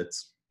little bit,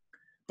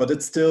 but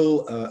it's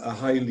still a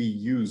highly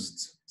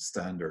used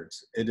standard.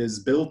 It is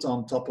built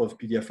on top of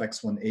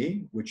pdfX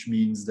 1a, which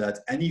means that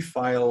any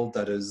file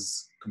that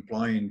is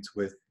compliant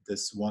with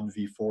this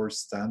 1v4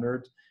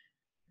 standard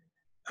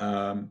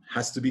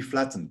has to be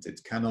flattened.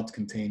 It cannot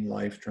contain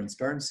live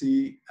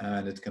transparency,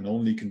 and it can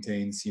only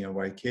contain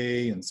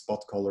CMYK and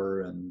spot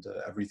color and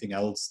everything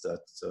else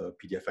that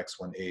pdfX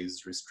 1a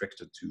is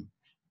restricted to.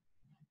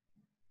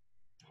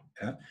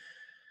 Yeah.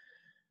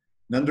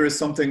 Then there is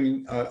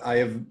something I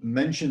have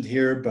mentioned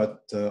here,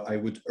 but I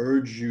would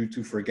urge you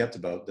to forget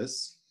about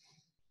this.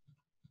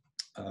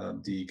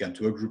 The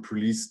Gantwerk Group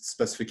released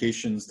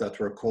specifications that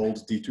were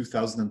called the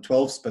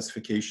 2012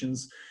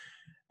 specifications.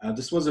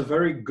 This was a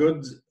very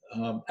good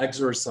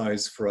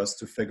exercise for us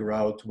to figure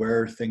out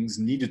where things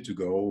needed to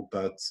go,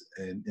 but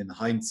in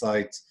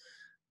hindsight,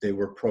 they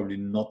were probably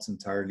not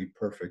entirely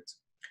perfect.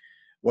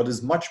 What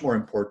is much more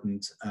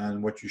important,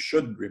 and what you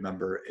should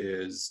remember,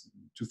 is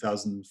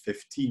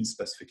 2015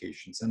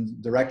 specifications, and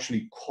they're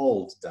actually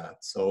called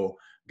that. So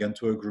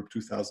Gantwerk Group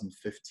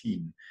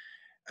 2015.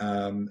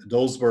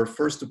 Those were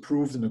first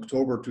approved in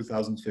October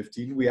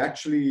 2015. We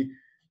actually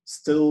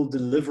still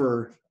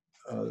deliver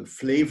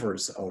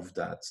flavors of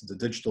that, the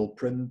digital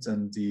print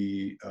and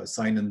the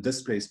sign and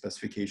display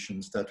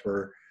specifications that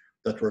were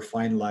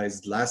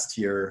finalized last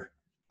year,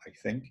 I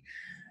think,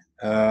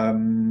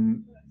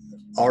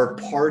 are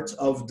part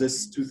of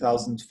this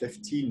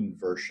 2015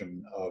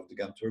 version of the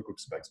Gantwerk Group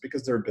specs,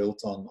 because they're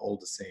built on all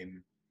the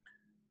same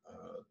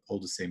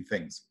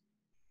things.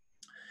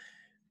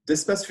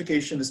 This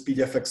specification is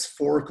pdfX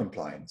 4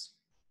 compliant,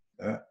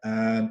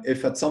 and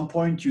if at some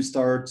point you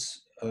start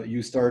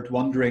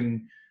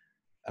wondering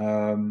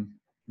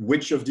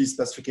which of these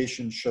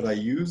specifications should I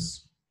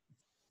use,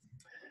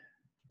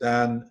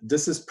 then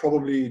this is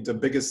probably the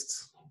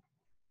biggest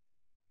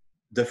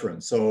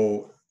difference.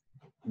 So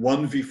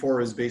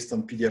 1v4 is based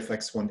on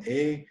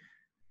pdfX1a,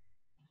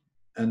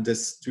 and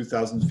this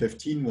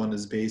 2015 one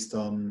is based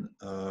on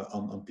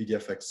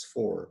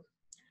pdfX4.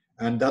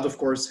 And that, of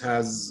course,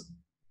 has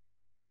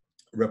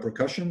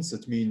repercussions.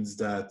 It means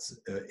that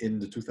in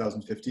the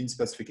 2015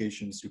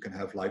 specifications, you can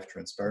have live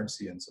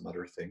transparency and some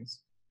other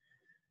things.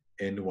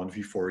 In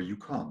 1v4, you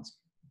can't.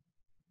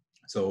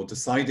 So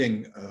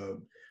deciding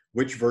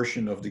which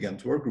version of the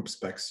Gantt group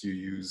specs you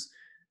use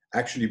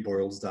actually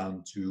boils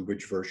down to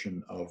which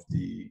version of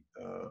the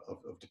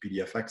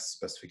pdfX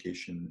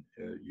specification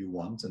you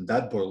want, and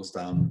that boils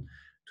down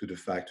to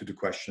the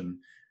question: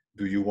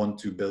 do you want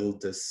to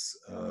build this?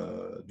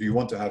 Do you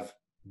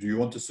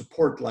want to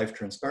support live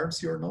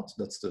transparency or not?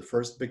 That's the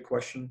first big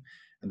question.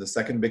 And the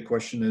second big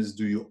question is: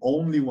 do you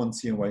only want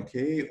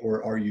CMYK,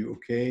 or are you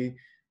okay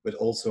with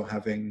also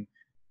having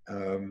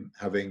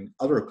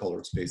other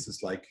colored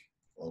spaces, like,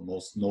 well,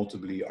 most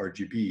notably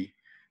RGB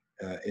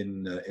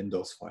in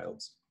those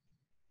files?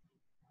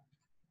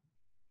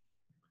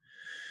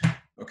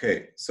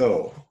 Okay,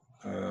 so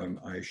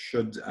I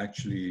should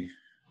actually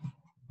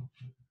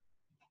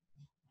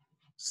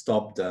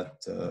stop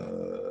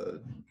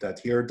that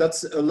here.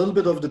 That's a little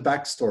bit of the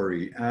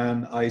backstory,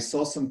 and I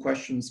saw some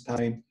questions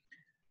by,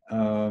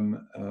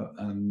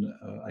 and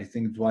I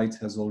think Dwight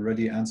has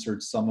already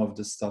answered some of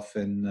the stuff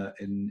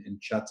in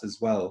chat as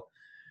well.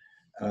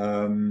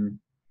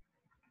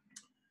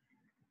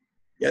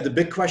 Yeah, the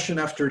big question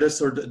after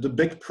this, or the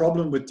big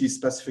problem with these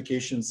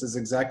specifications, is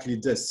exactly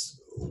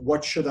this: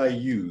 what should I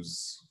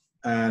use?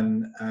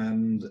 And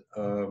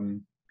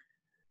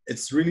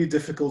it's really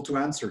difficult to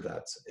answer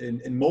that.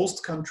 In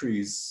most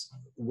countries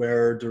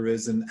where there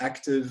is an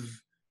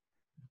active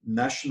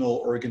national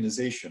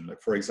organization,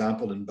 like for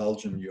example in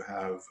Belgium, you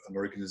have an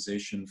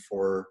organization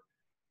for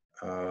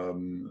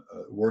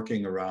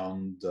working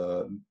around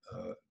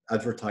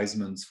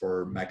advertisements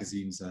for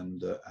magazines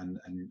and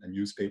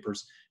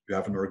newspapers. You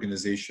have an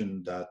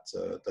organization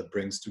that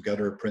brings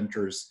together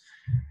printers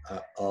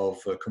of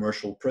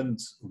commercial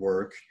print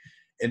work.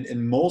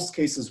 In most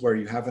cases where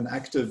you have an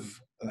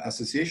active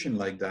association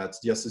like that,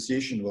 the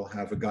association will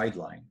have a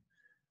guideline.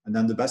 And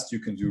then the best you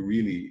can do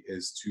really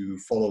is to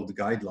follow the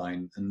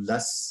guideline,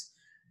 unless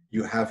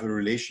you have a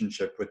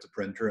relationship with the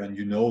printer and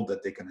you know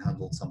that they can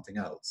handle something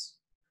else.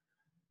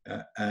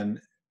 And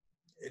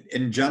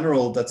in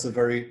general, that's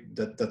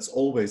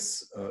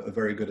always a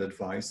very good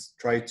advice.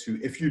 Try to,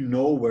 if you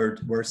know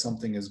where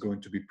something is going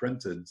to be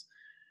printed,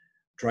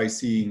 try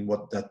seeing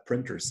what that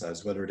printer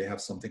says, whether they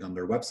have something on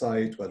their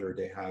website, whether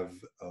they have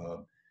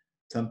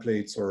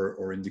templates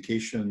or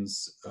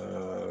indications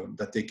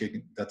that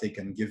they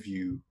can give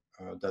you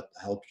that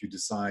help you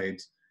decide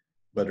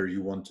whether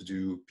you want to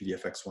do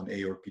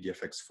pdfX1a or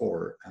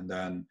pdfX4, and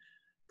then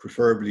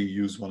preferably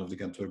use one of the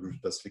Gantt group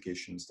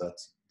specifications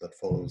that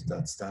follows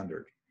that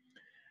standard.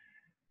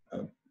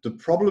 The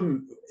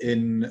problem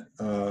with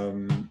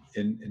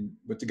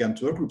the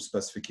Gantt group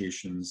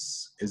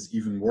specifications is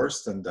even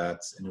worse than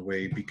that, in a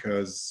way,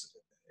 because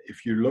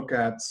if you look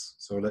at,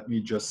 so let me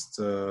just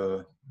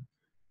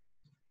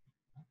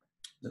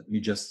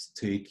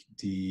take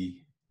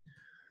the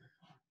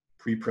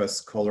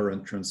prepress color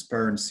and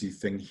transparency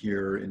thing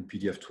here in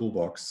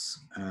pdfToolbox,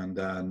 and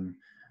then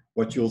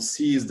what you'll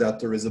see is that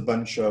there is a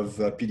bunch of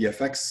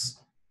pdfX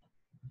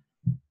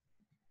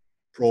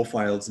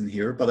profiles in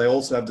here, but I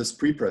also have this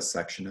prepress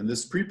section, and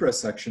this prepress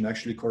section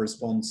actually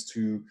corresponds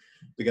to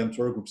the Gantt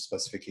group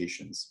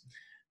specifications.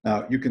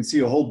 Now you can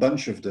see a whole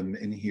bunch of them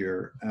in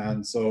here,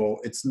 and so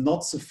it's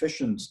not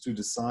sufficient to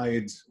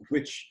decide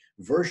which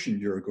version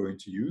you're going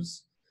to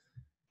use,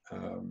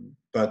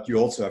 but you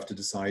also have to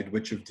decide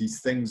which of these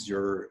things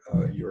you're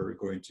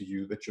going to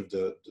use, which of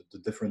the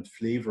different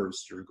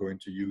flavors you're going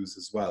to use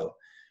as well.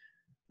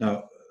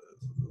 Now,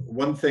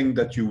 one thing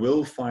that you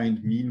will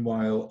find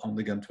meanwhile on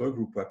the Gantt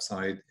group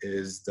website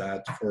is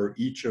that for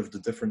each of the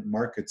different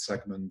market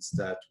segments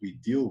that we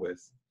deal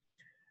with,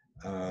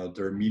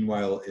 there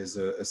meanwhile is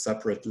a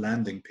separate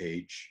landing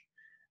page,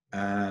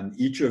 and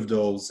each of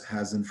those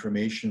has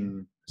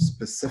information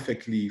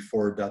specifically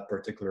for that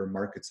particular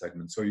market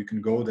segment. So you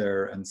can go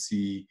there and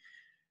see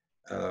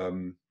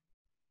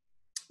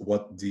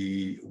what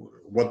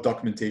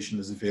documentation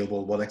is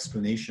available, what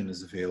explanation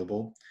is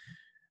available.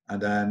 And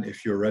then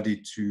if you're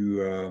ready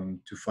to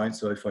find,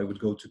 so if I would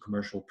go to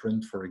commercial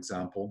print, for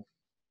example,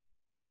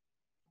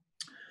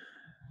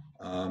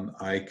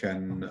 I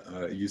can,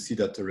 you see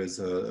that there is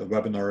a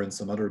webinar and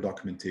some other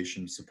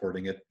documentation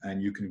supporting it,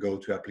 and you can go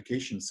to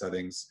application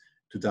settings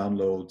to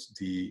download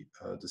the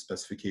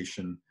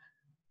specification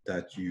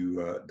that you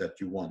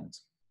want.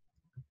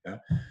 Yeah,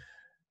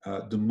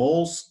 the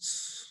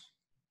most,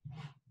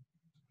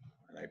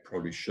 and I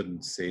probably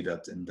shouldn't say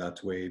that in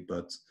that way,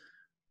 but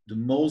the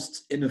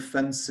most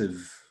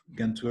inoffensive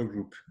Gantt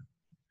group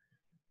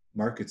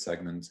market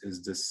segment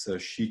is this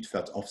sheet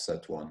fat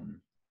offset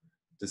one.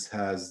 This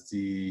has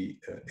the,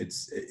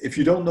 if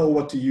you don't know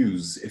what to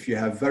use, if you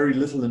have very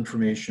little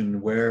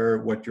information where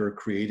what you're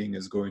creating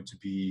is going to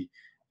be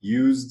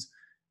used,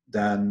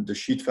 then the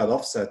sheet file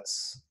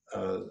offsets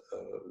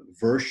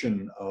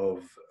version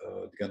of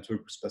the Gantt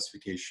workgroup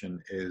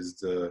specification is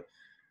the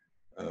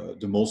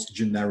most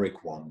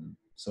generic one.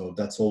 So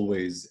that's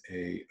always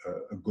a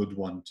good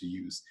one to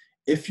use.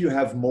 If you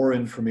have more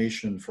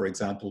information, for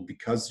example,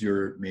 because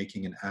you're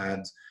making an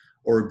ad,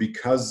 or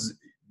because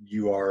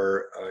you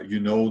are, you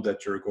know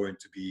that you're going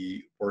to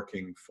be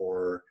working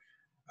for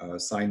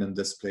sign and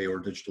display or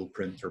digital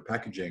print or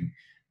packaging,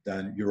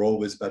 then you're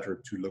always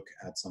better to look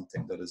at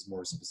something that is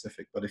more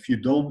specific. But if you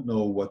don't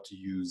know what to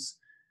use,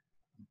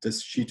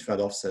 this sheet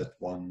fed offset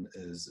one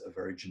is a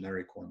very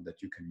generic one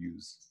that you can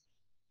use.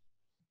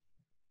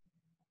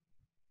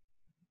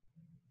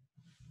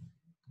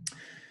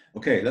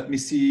 Okay, let me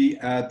see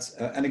at,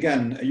 and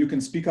again, you can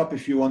speak up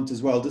if you want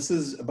as well. This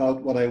is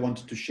about what I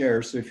wanted to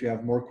share. So if you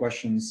have more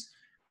questions,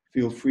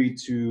 feel free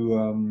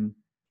to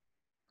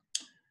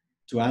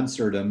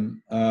answer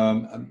them.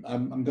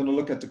 I'm going to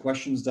look at the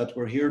questions that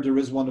were here. There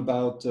is one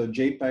about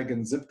JPEG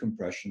and zip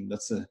compression.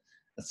 That's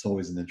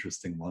always an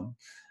interesting one.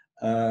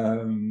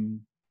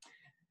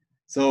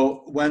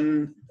 So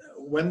when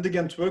the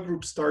Gantt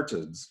workgroup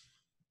started,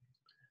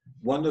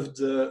 one of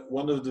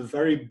the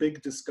very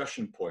big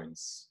discussion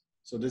points.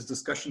 So this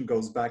discussion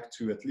goes back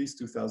to at least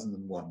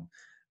 2001.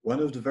 One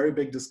of the very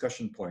big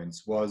discussion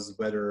points was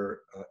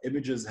whether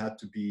images had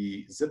to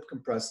be zip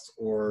compressed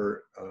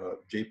or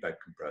JPEG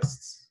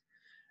compressed.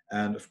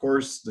 And of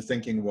course, the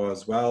thinking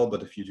was, well,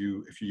 but if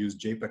you use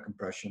JPEG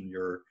compression,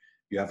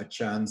 you have a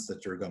chance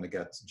that you're going to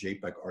get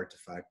JPEG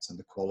artifacts, and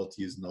the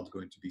quality is not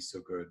going to be so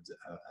good,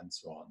 and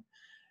so on.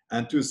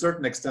 And to a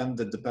certain extent,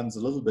 it depends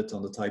a little bit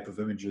on the type of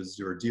images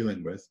you're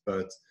dealing with.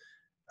 But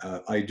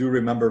I do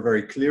remember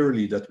very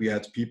clearly that we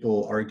had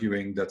people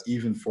arguing that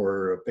even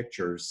for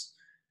pictures,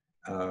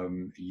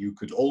 you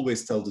could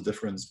always tell the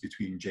difference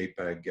between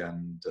JPEG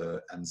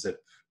and zip.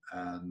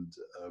 And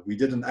we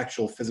did an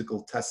actual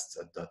physical test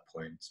at that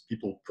point.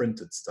 People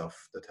printed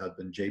stuff that had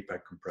been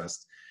JPEG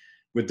compressed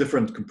with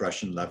different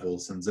compression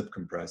levels and zip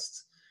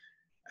compressed.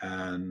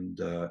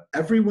 And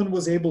everyone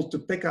was able to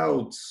pick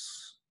out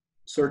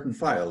certain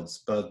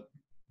files, but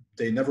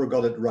they never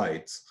got it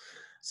right.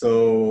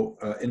 So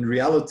in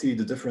reality,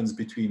 the difference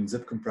between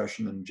zip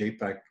compression and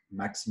JPEG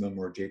maximum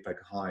or JPEG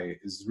high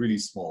is really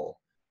small.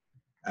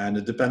 And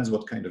it depends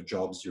what kind of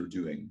jobs you're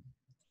doing.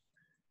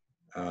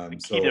 The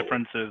key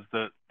difference is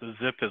that the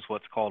zip is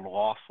what's called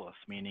lossless,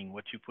 meaning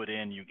what you put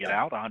in, you get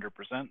out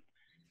 100%.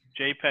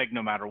 JPEG,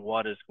 no matter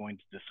what, is going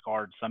to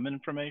discard some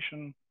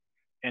information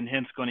and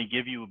hence going to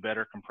give you a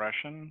better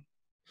compression.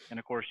 And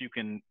of course, you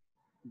can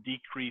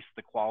decrease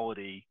the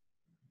quality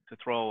to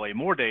throw away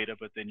more data,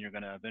 but then you're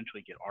going to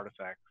eventually get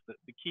artifacts.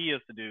 The key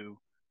is to do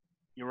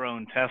your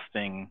own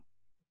testing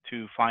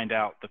to find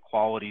out the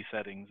quality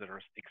settings that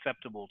are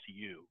acceptable to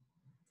you.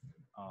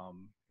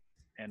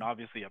 And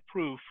obviously a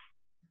proof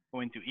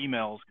going through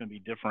email is going to be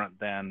different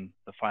than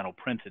the final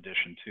print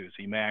edition too. So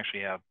you may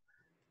actually have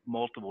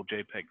multiple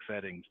JPEG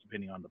settings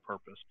depending on the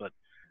purpose, but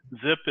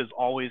zip is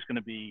always going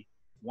to be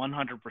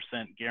 100%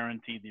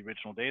 guaranteed the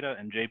original data,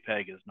 and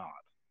JPEG is not.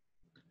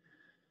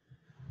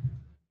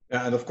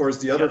 And of course,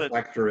 the other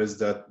factor is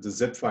that the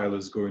zip file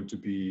is going to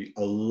be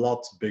a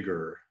lot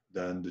bigger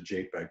than the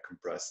JPEG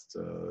compressed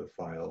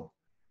file.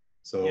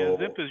 So yeah,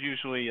 zip is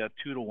usually a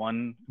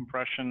 2-to-1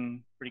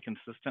 compression pretty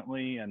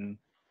consistently, and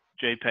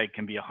JPEG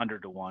can be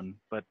 100-to-1.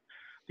 But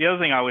the other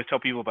thing I always tell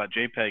people about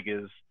JPEG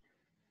is,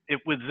 if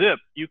with zip,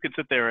 you could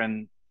sit there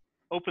and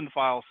open the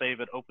file, save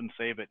it, open,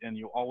 save it, and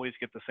you'll always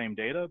get the same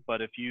data.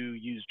 But if you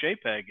use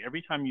JPEG,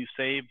 every time you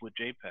save with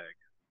JPEG,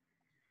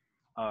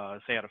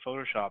 say out of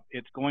Photoshop,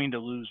 it's going to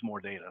lose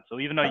more data. So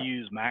even though you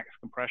use max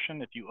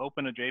compression, if you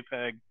open a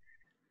JPEG,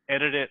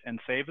 edit it, and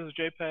save as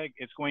a JPEG,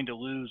 it's going to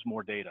lose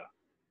more data.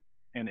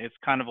 And it's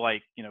kind of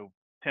like,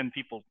 10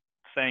 people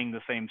saying the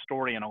same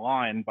story in a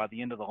line. By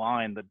the end of the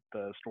line,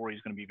 the story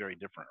is going to be very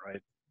different,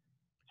 right?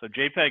 So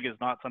JPEG is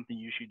not something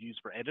you should use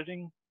for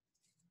editing.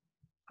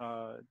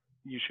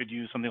 You should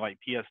use something like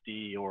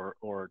PSD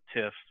or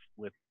TIFF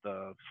with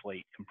the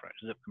flate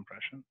compression, zip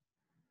compression.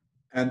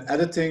 And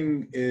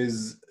editing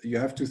is, you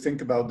have to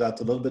think about that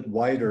a little bit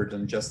wider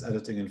than just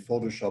editing in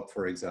Photoshop,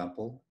 for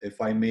example.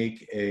 If I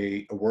make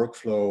a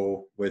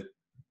workflow with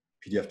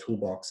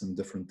pdfToolbox and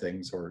different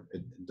things, or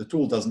the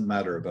tool doesn't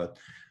matter, but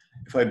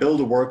if I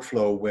build a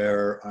workflow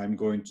where I'm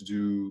going to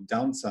do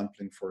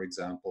downsampling, for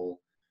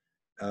example,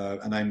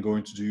 and I'm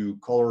going to do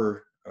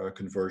color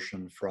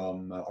conversion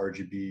from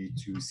RGB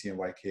to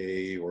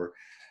CMYK or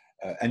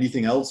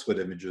anything else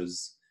with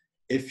images,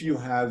 if you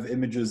have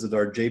images that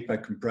are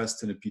JPEG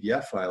compressed in a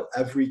PDF file,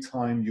 every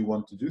time you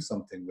want to do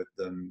something with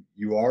them,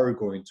 you are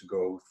going to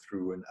go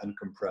through an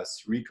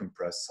uncompress,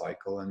 recompress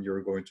cycle, and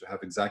you're going to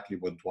have exactly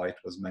what Dwight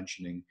was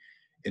mentioning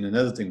in an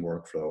editing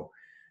workflow.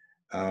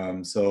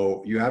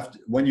 So you have to,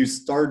 when you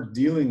start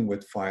dealing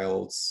with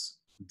files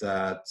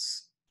that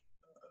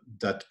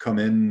come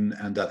in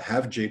and that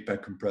have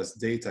JPEG compressed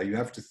data, you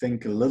have to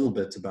think a little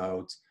bit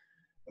about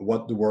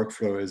what the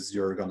workflow is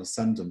you're going to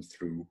send them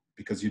through,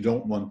 because you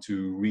don't want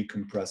to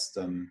recompress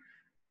them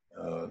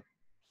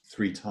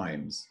 3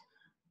 times.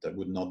 that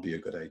would not be a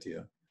good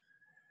idea.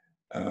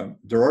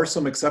 There are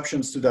some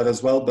exceptions to that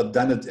as well, but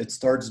then it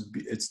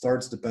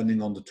starts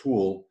depending on the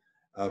tool.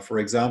 For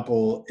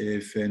example,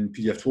 if in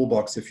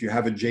pdfToolbox, if you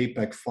have a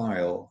JPEG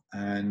file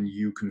and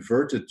you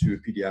convert it to a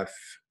PDF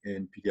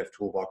in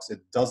pdfToolbox,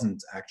 it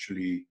doesn't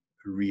actually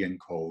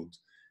re-encode.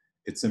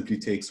 It simply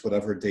takes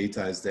whatever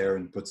data is there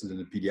and puts it in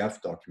a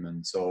PDF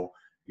document. So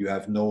you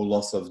have no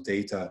loss of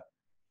data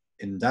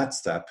in that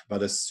step.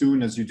 But as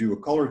soon as you do a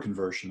color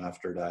conversion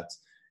after that,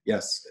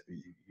 yes,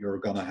 you're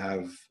gonna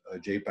have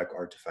JPEG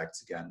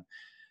artifacts again.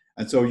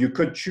 And so you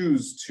could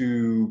choose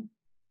to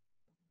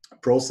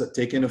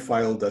take in a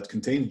file that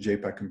contains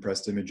JPEG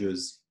compressed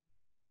images,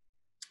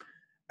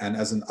 and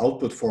as an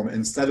output form,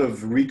 instead of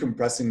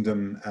recompressing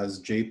them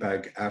as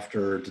JPEG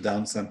after the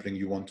downsampling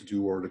you want to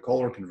do or the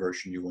color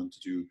conversion you want to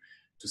do,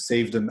 to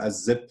save them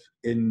as zip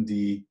in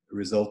the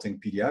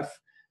resulting PDF.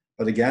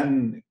 But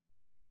again,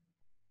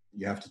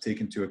 you have to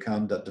take into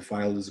account that the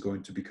file is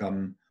going to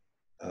become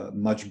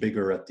much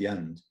bigger at the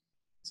end.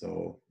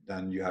 So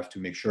then you have to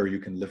make sure you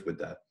can live with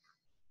that.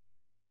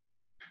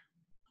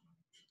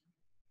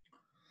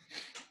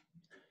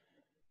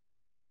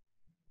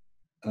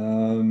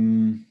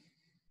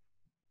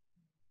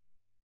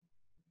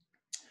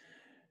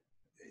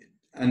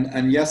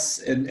 And yes,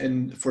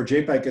 and for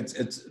JPEG,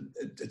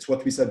 it's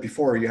what we said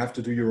before. You have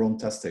to do your own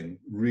testing,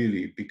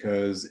 really,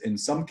 because in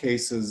some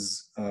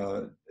cases,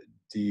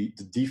 the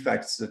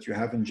defects that you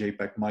have in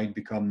JPEG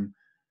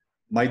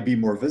might be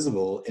more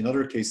visible. In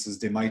other cases,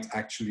 they might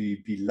actually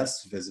be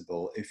less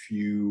visible. If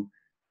you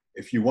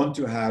want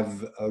to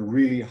have a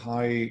really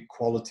high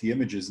quality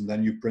images and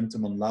then you print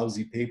them on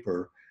lousy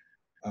paper,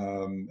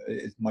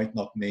 it might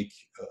not make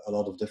a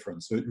lot of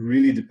difference. So it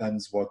really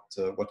depends what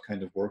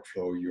kind of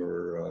workflow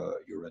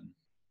you're in.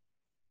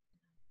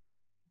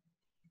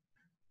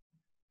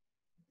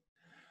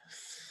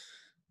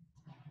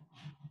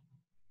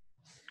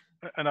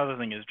 Another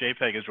thing is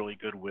JPEG is really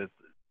good with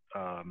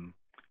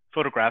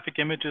photographic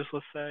images,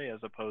 let's say, as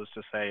opposed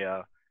to say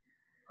a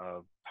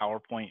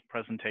PowerPoint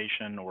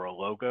presentation or a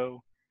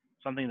logo,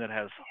 something that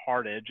has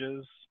hard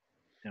edges,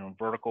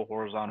 vertical,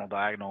 horizontal,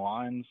 diagonal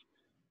lines.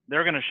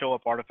 They're going to show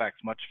up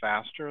artifacts much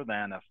faster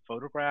than a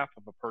photograph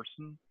of a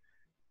person.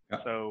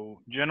 Yeah.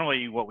 So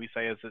generally what we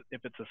say is that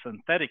if it's a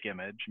synthetic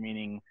image,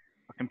 meaning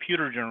a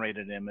computer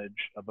generated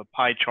image of a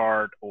pie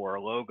chart or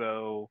a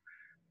logo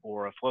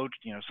or a flow,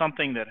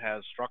 something that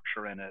has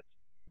structure in it,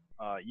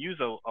 use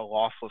a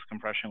lossless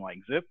compression like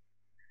zip.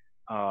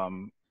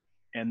 And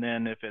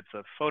then if it's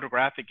a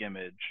photographic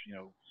image,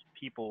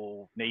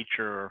 people,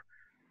 nature,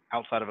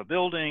 outside of a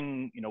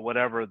building,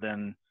 whatever,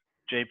 then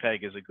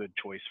JPEG is a good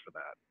choice for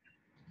that.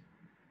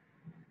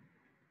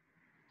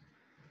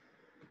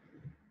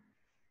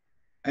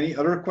 Any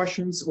other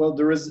questions? Well,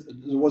 there was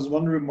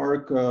one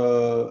remark,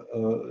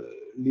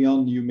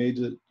 Leon, you make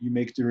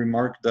the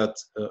remark that,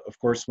 of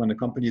course, when a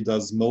company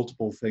does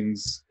multiple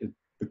things, it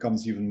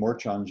becomes even more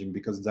challenging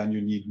because then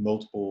you need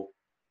multiple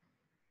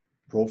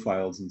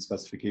profiles and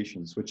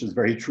specifications, which is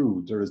very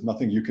true. There is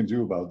nothing you can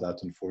do about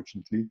that,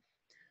 unfortunately.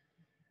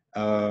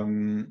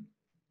 Well,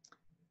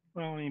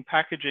 I mean,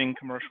 packaging,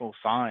 commercial,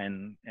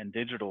 sign, and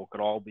digital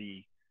could all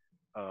be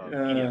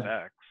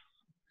pdfX,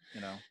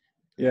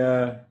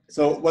 Yeah.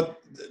 So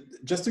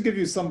just to give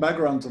you some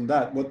background on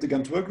that, what the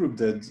Gantois group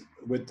did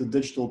with the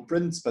digital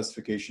print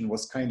specification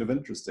was kind of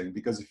interesting,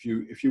 because if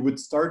you would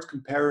start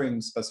comparing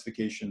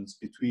specifications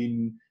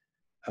between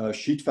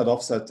sheet fed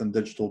offset and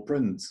digital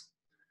print,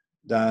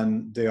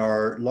 then they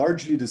are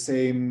largely the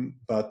same,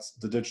 but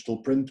the digital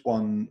print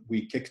one,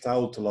 we kicked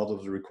out a lot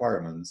of the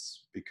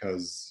requirements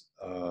because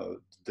in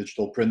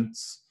digital print,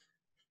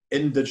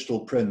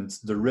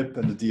 the RIP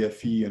and the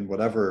DFE and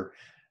whatever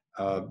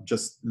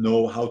just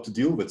know how to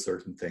deal with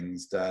certain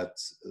things that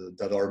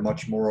are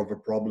much more of a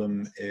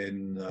problem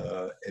in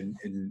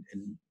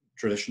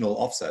traditional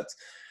offset.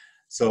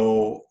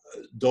 So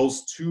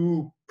those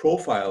two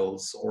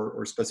profiles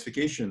or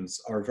specifications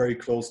are very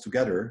close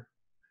together.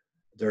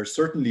 They're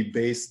certainly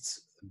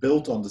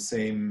built on the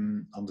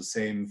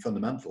same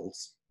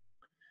fundamentals.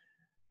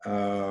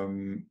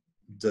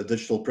 The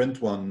digital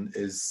print one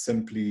is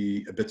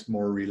simply a bit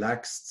more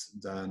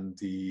relaxed than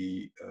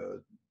the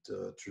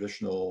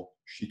traditional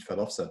sheet-fed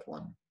offset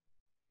one.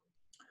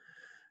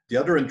 The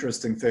other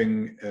interesting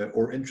thing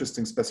or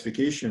interesting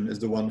specification is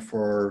the one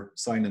for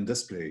sign and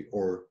display,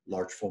 or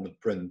large format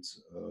print,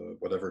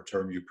 whatever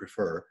term you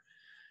prefer,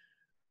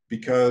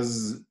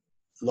 because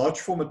large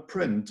format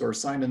print or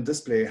sign and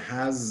display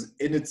has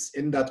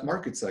in that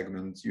market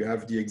segment, you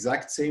have the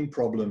exact same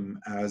problem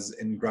as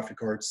in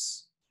graphic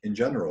arts in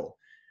general.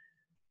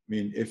 I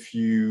mean,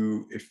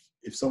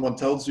 if someone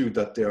tells you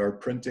that they are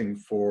printing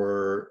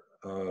for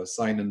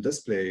sign and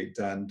display,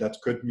 then that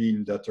could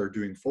mean that they're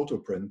doing photo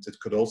print. It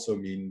could also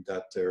mean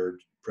that they're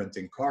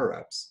printing car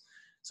wraps.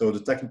 So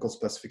the technical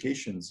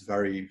specifications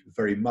vary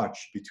very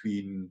much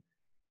between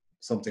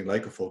something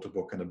like a photo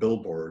book and a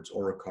billboard,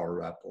 or a car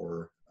wrap,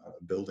 or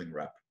a building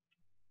wrap.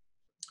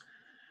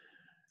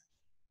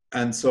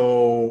 And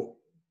so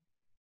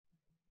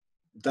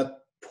that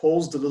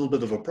posed a little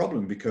bit of a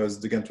problem because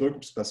the Gantt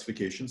workgroup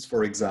specifications,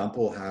 for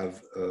example,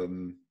 have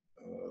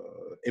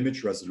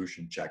image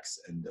resolution checks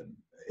in them.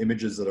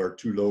 Images that are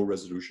too low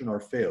resolution are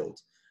failed.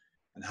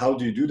 And how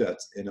do you do that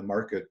in a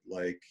market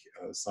like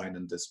sign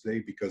and display?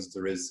 Because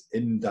there is,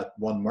 in that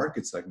one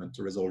market segment,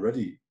 there is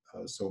already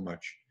so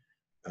much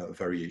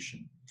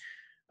variation.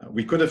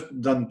 We could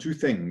have done two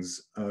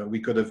things. We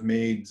could have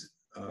made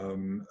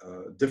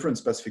different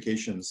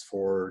specifications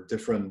for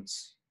different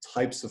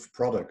types of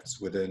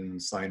products within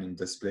sign and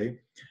display,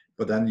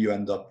 but then you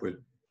end up with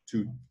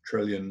 2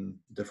 trillion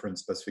different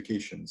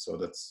specifications, so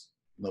that's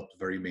not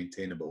very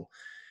maintainable.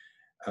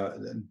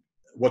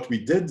 What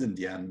we did in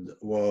the end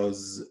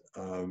was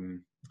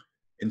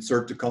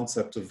insert the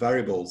concept of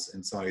variables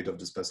inside of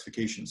the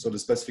specification. So the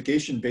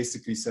specification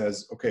basically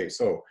says, okay,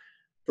 so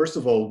first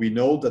of all, we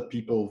know that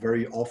people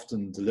very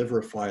often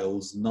deliver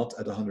files not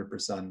at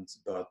 100%,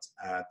 but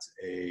at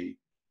a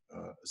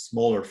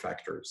smaller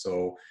factor.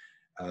 So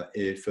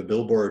if a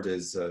billboard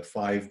is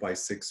 5 by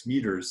 6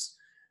 meters,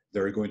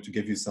 they're going to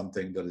give you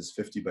something that is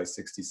 50 by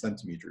 60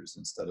 centimeters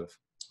instead of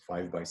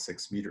 5 by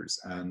 6 meters.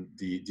 And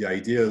the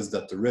idea is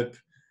that the RIP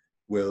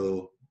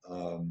will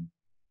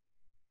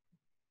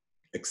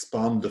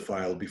expand the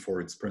file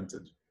before it's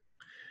printed.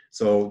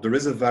 So there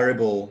is a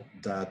variable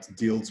that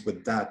deals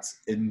with that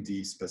in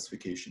the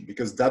specification,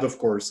 because that, of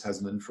course,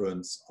 has an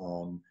influence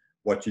on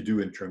what you do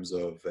in terms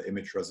of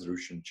image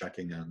resolution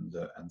checking and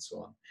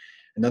so on.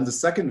 And then the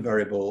second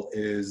variable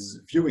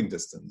is viewing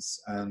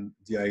distance. And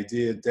the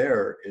idea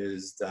there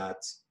is that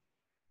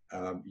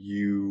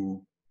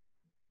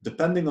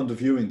depending on the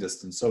viewing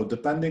distance, so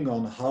depending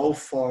on how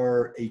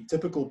far a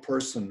typical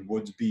person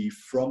would be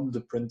from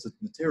the printed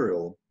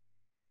material,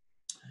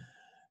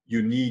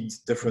 you need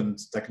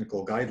different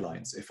technical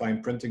guidelines. If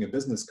I'm printing a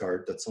business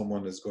card that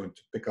someone is going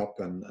to pick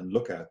up and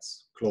look at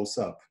close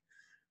up,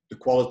 the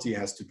quality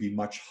has to be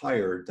much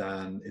higher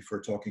than if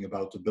we're talking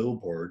about a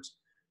billboard,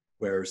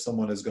 where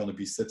someone is going to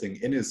be sitting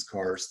in his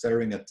car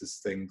staring at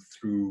this thing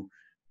through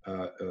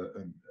a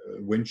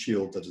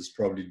windshield that is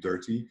probably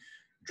dirty,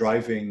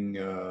 driving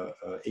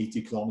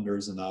 80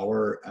 kilometers an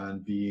hour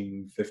and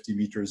being 50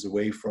 meters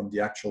away from the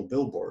actual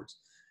billboard.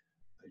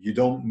 You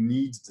don't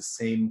need the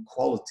same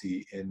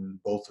quality in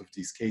both of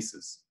these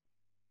cases.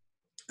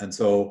 And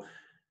so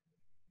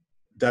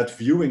that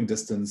viewing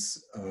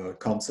distance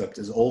concept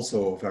is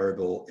also a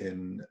variable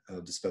in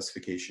the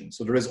specification.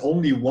 So there is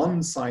only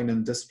one sign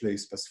and display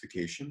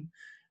specification,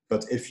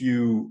 but if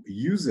you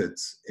use it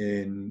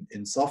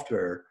in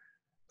software,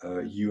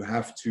 you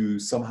have to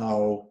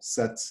somehow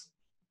set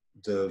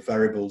the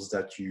variables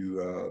that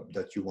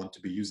you want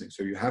to be using.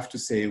 So you have to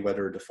say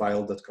whether the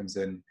file that comes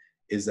in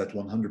is at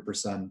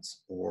 100%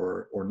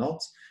 or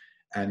not.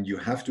 And you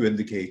have to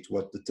indicate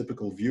what the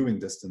typical viewing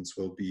distance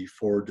will be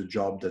for the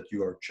job that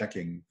you are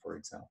checking, for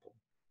example.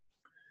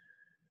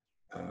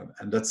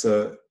 And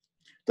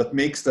that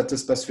makes that the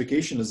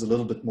specification is a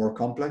little bit more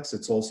complex.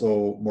 It's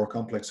also more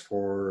complex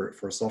for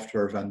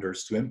software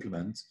vendors to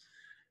implement,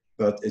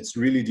 but it's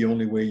really the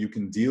only way you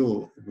can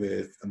deal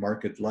with a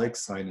market like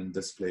sign and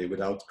display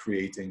without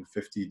creating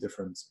 50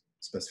 different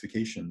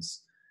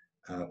specifications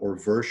or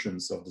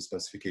versions of the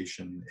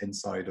specification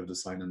inside of the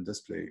sign and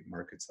display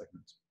market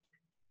segment.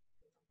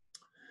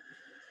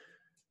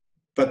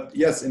 But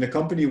yes, in a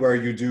company where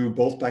you do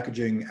both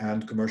packaging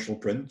and commercial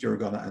print, you're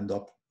going to end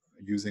up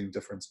using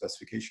different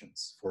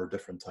specifications for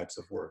different types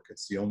of work.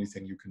 It's the only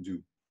thing you can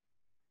do.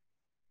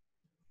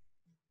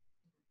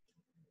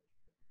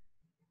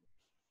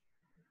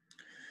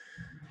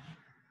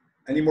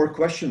 Any more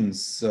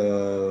questions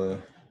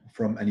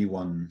from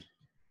anyone?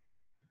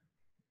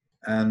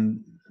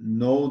 And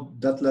no,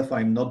 Detlef,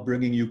 I'm not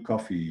bringing you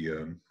coffee.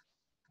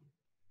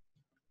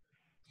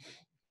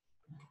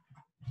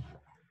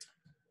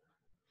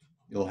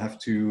 You'll have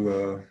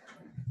to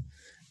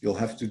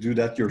do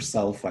that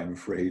yourself, I'm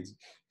afraid.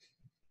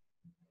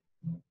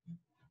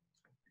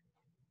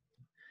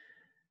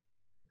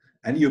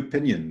 Any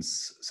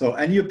opinions? So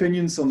any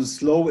opinions on the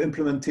slow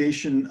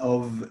implementation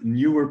of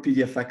newer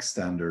pdfX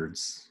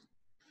standards?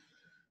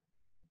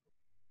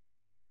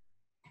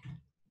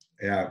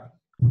 Yeah.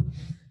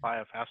 Buy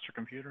a faster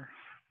computer.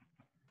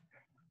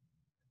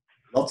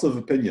 Lots of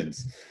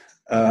opinions.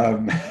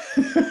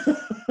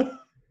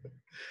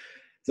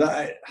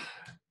 So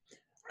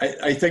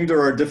I think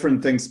there are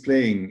different things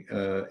playing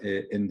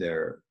in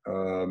there.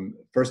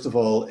 First of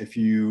all, if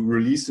you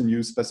release a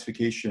new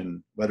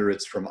specification, whether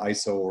it's from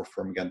ISO or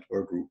from Gantt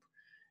workgroup,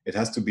 it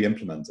has to be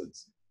implemented.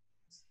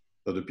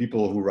 So the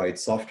people who write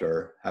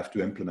software have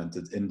to implement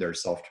it in their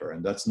software,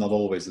 and that's not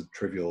always a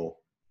trivial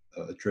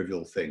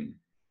thing.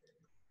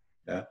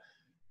 Yeah.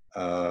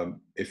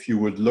 If you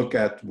would look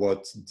at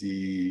what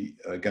the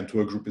Gantt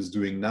workgroup is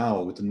doing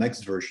now with the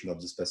next version of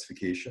the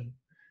specification,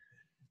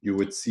 you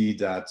would see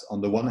that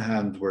on the one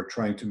hand, we're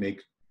trying to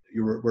make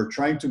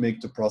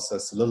the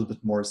process a little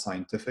bit more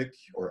scientific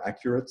or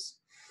accurate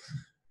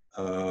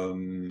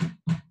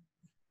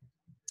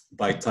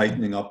by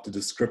tightening up the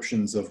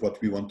descriptions of what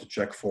we want to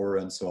check for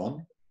and so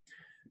on.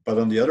 But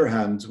on the other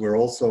hand, we're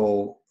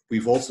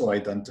we've also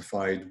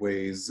identified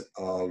ways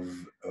of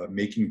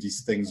making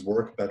these things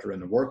work better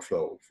in a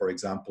workflow, for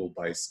example,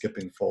 by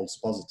skipping false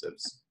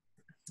positives.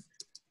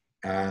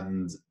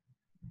 And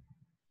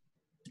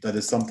that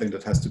is something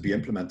that has to be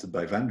implemented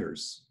by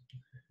vendors.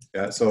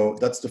 Yeah, so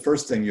that's the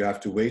first thing you have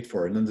to wait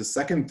for. And then the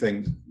second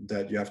thing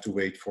that you have to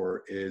wait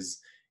for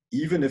is,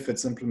 even if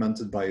it's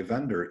implemented by a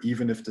vendor,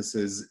 even if this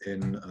is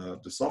in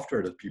the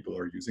software that people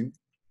are using,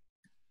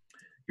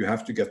 you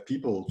have to get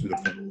people to the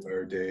point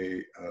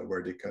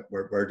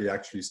where they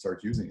actually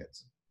start using it.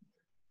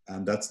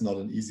 And that's not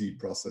an easy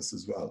process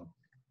as well.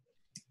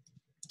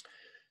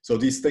 So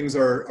these things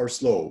are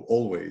slow,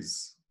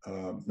 always.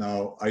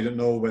 Now, I don't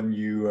know when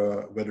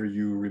whether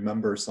you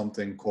remember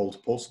something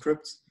called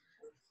PostScript.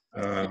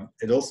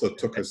 It also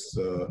took us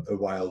a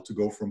while to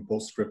go from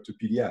PostScript to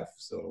PDF.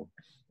 So,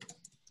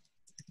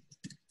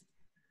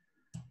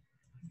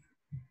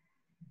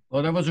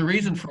 Well, there was a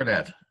reason for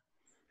that.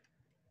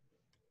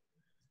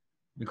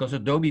 Because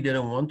Adobe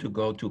didn't want to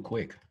go too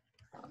quick.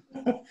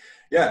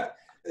 yeah.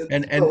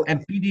 And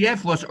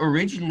PDF was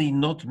originally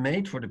not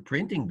made for the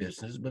printing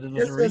business, but it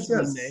was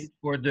originally made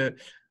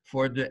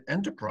for the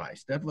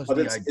enterprise. That was the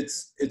idea.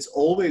 It's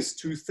always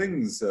two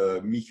things,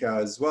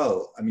 Micha, as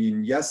well. I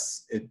mean,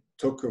 yes, it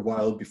took a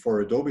while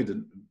before Adobe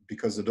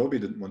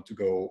didn't want to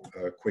go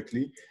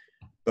quickly.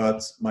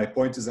 But my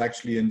point is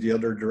actually in the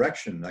other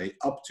direction.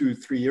 Up to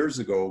 3 years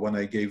ago, when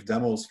I gave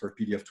demos for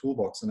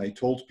pdfToolbox and I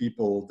told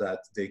people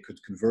that they could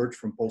convert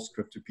from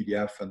PostScript to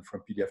PDF and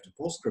from PDF to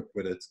PostScript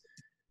with it,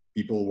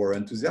 people were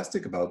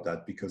enthusiastic about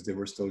that because they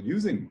were still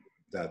using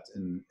that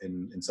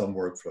in some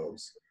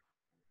workflows.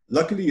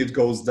 Luckily, it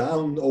goes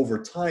down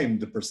over time,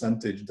 the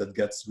percentage that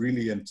gets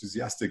really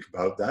enthusiastic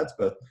about that,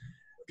 but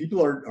people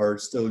are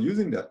still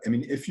using that. I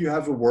mean, if you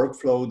have a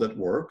workflow that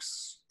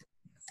works,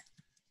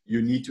 you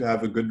need to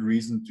have a good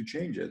reason to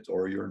change it,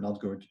 or you're not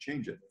going to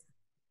change it.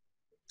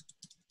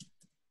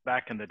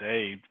 Back in the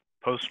day,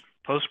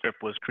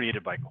 PostScript was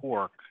created by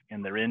Quark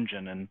in their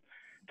engine, and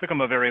it took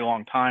them a very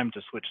long time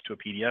to switch to a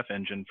PDF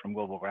engine from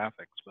Global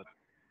Graphics. But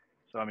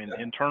so, I mean,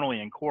 internally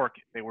in Quark,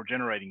 they were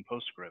generating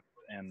PostScript,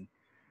 and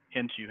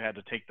hence you had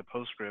to take the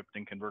PostScript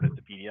and convert it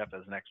to PDF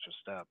as an extra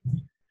step.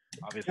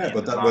 Obviously, yeah,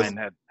 but design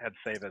had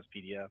save as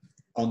PDF.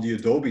 On the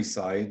Adobe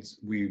side,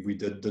 we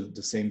did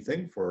the same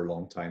thing for a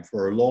long time.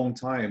 For a long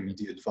time,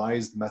 the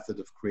advised method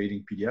of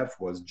creating PDF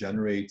was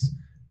generate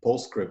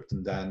PostScript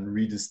and then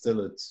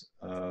redistill it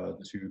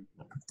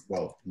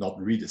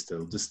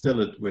distill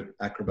it with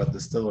Acrobat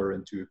Distiller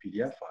into a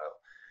PDF file,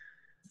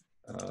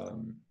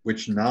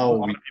 which now a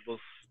lot of people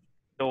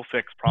still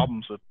fix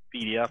problems with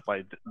PDF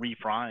by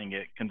refrying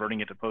it, converting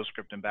it to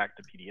PostScript and back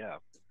to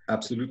PDF.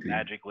 Absolutely. It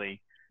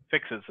magically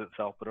fixes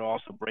itself, but it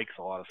also breaks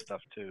a lot of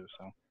stuff too.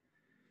 So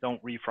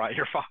don't refry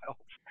your files.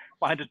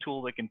 Find a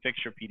tool that can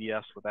fix your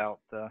PDFs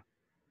without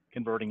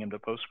converting them to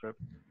PostScript.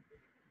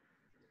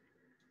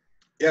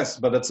 Yes,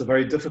 but that's a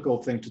very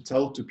difficult thing to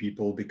tell to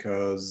people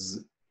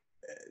because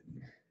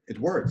it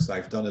works.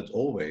 I've done it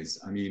always.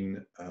 I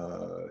mean,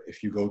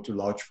 if you go to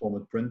large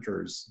format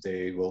printers,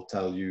 they will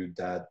tell you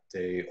that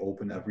they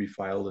open every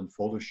file in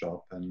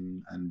Photoshop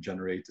and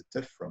generate a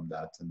TIFF from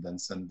that and then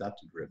send that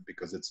to RIP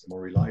because it's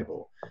more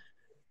reliable.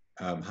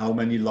 How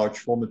many large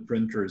format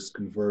printers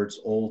convert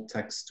all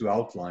text to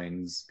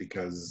outlines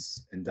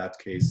because in that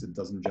case, it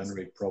doesn't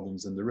generate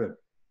problems in the RIP.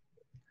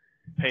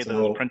 Pay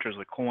those printers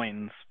with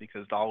coins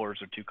because dollars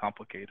are too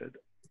complicated.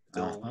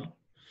 But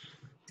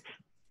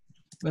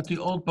the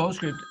old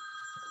PostScript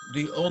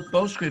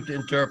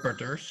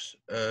interpreters,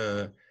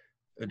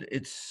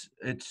 it's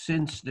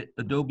since the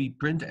Adobe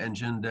print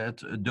engine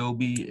that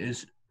Adobe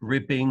is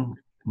ripping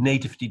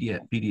native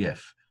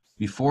PDF.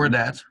 Before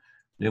that,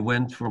 they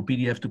went from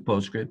PDF to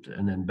PostScript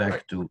and then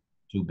back to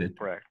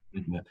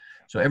bitmap.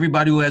 So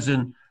everybody who has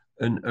a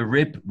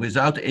RIP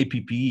without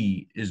APP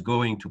is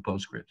going to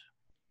PostScript.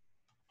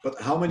 But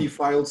how many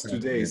files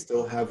today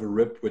still have a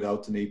RIP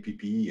without an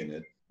APP in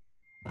it?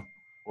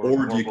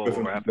 Or the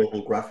equivalent of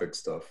global graphics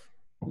stuff?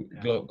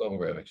 Global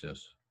graphics,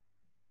 yes.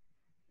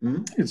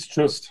 Hmm? It's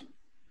just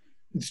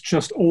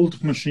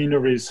old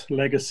machineries,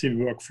 legacy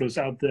workflows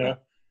out there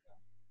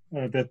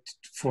that,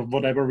 for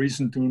whatever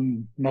reason,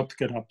 do not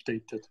get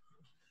updated.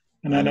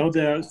 And I know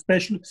there,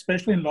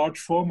 especially in large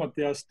format,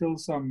 there are still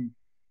some.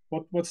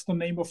 What's the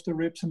name of the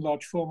RIPs in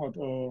large format?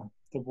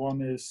 The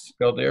one is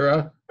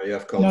Caldera. You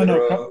have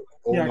Caldera.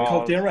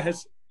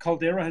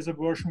 Caldera has a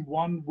version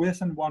 1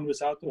 with and 1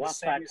 without. The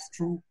same is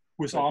true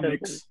with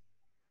Onyx.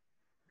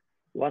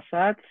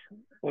 WhatsApp,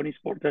 Onyx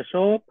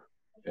Photoshop,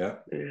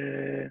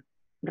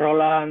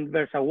 Roland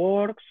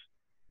VersaWorks.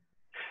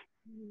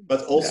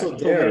 But also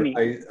there,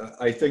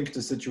 I think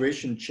the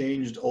situation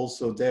changed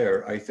also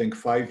there. I think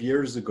 5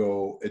 years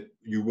ago,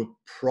 you would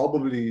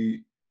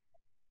probably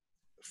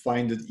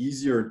find it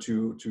easier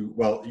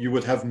well, you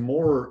would have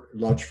more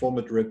large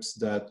format RIPs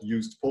that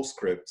used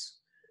PostScript.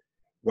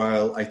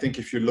 While I think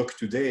if you look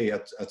today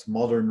at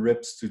modern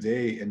RIPs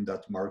today in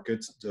that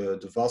market,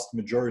 the vast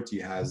majority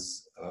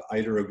has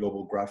either a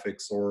global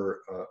graphics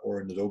or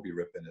an Adobe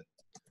RIP in it.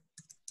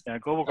 Yeah,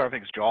 Global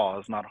Graphics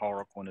JAWS, not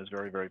Harlequin, is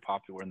very, very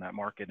popular in that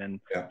market. And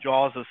Yeah.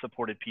 JAWS has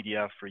supported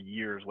PDF for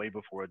years, way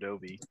before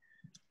Adobe.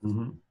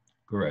 Mm-hmm.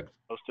 Correct.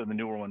 Most of the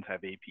newer ones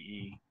have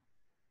APE.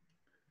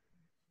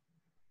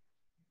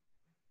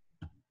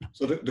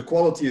 So the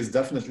quality is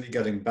definitely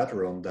getting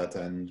better on that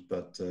end,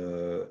 but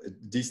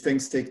these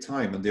things take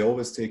time, and they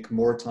always take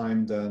more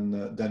time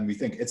than we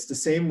think. It's the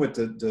same with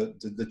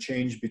the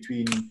change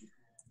between,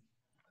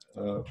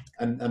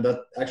 and that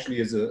actually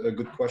is a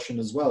good question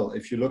as well.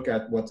 If you look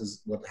at what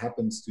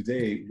happens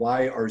today,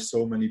 why are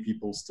so many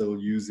people still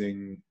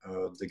using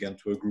the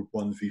Gentoo Group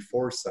 1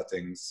 v4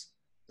 settings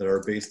that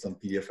are based on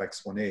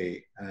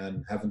PDFX1A,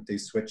 and haven't they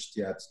switched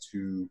yet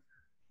to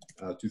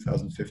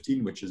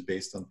 2015, which is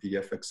based on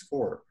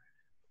PDFX4?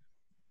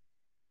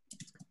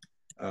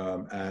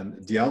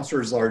 And the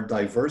answers are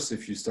diverse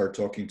if you start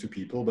talking to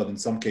people, but in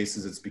some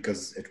cases it's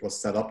because it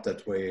was set up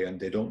that way and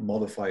they don't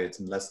modify it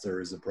unless there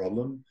is a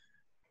problem.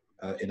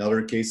 In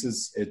other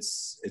cases,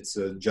 it's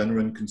a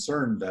genuine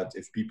concern that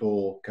if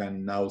people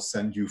can now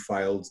send you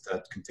files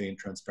that contain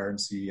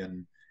transparency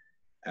and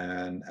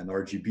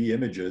RGB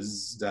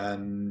images,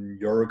 then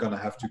you're going to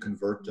have to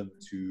convert them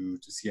to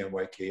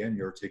CMYK, and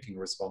you're taking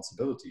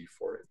responsibility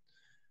for it.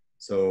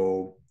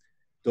 So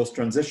those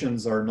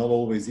transitions are not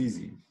always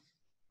easy.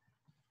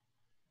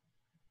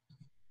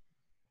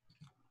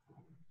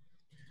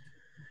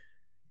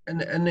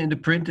 And in the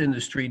print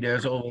industry,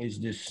 there's always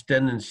this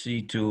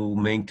tendency to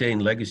maintain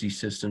legacy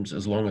systems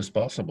as long as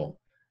possible.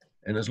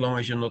 And as long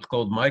as you're not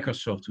called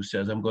Microsoft, who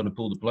says, I'm going to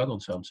pull the plug on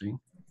something,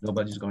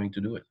 nobody's going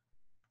to do it.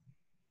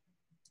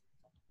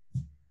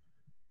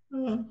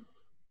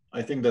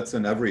 I think that's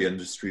in every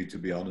industry, to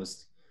be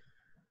honest.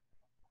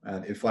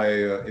 And if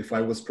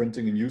I was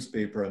printing a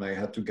newspaper and I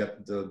had to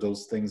get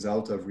those things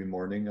out every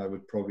morning, I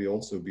would probably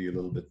also be a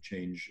little bit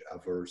change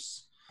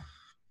averse.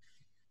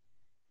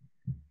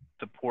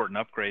 Support and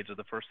upgrades are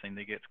the first thing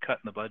that gets cut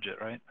in the budget,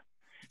 right?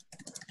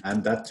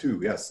 And that too,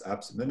 yes,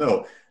 absolutely.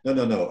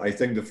 No. I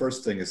think the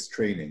first thing is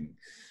training.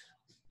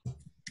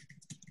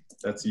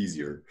 That's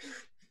easier.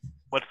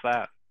 What's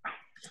that?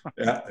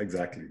 Yeah,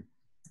 exactly.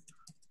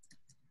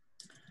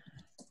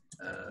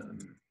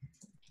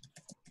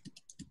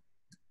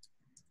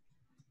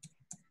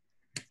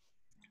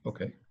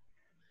 Okay.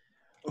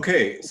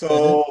 Okay,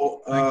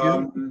 so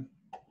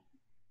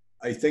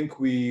I think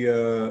we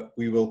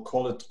will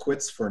call it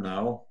quits for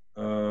now.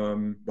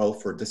 Well,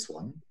 for this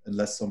one,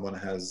 unless someone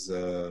has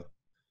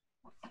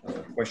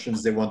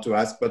questions they want to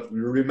ask. But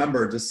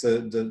remember, this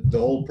the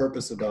whole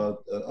purpose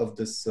of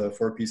this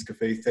 4-piece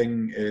cafe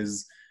thing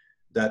is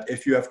that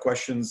if you have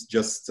questions,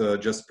 just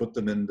put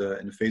them in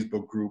the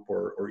Facebook group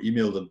or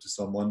email them to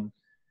someone,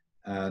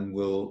 and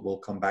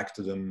we'll come back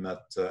to them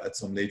at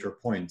some later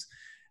point.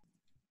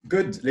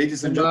 Good,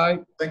 ladies and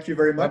gentlemen, thank you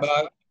very much.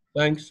 Bye-bye.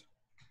 Thanks.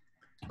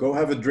 Go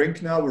have a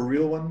drink now, a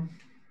real one,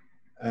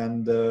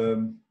 and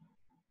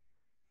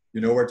you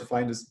know where to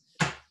find us.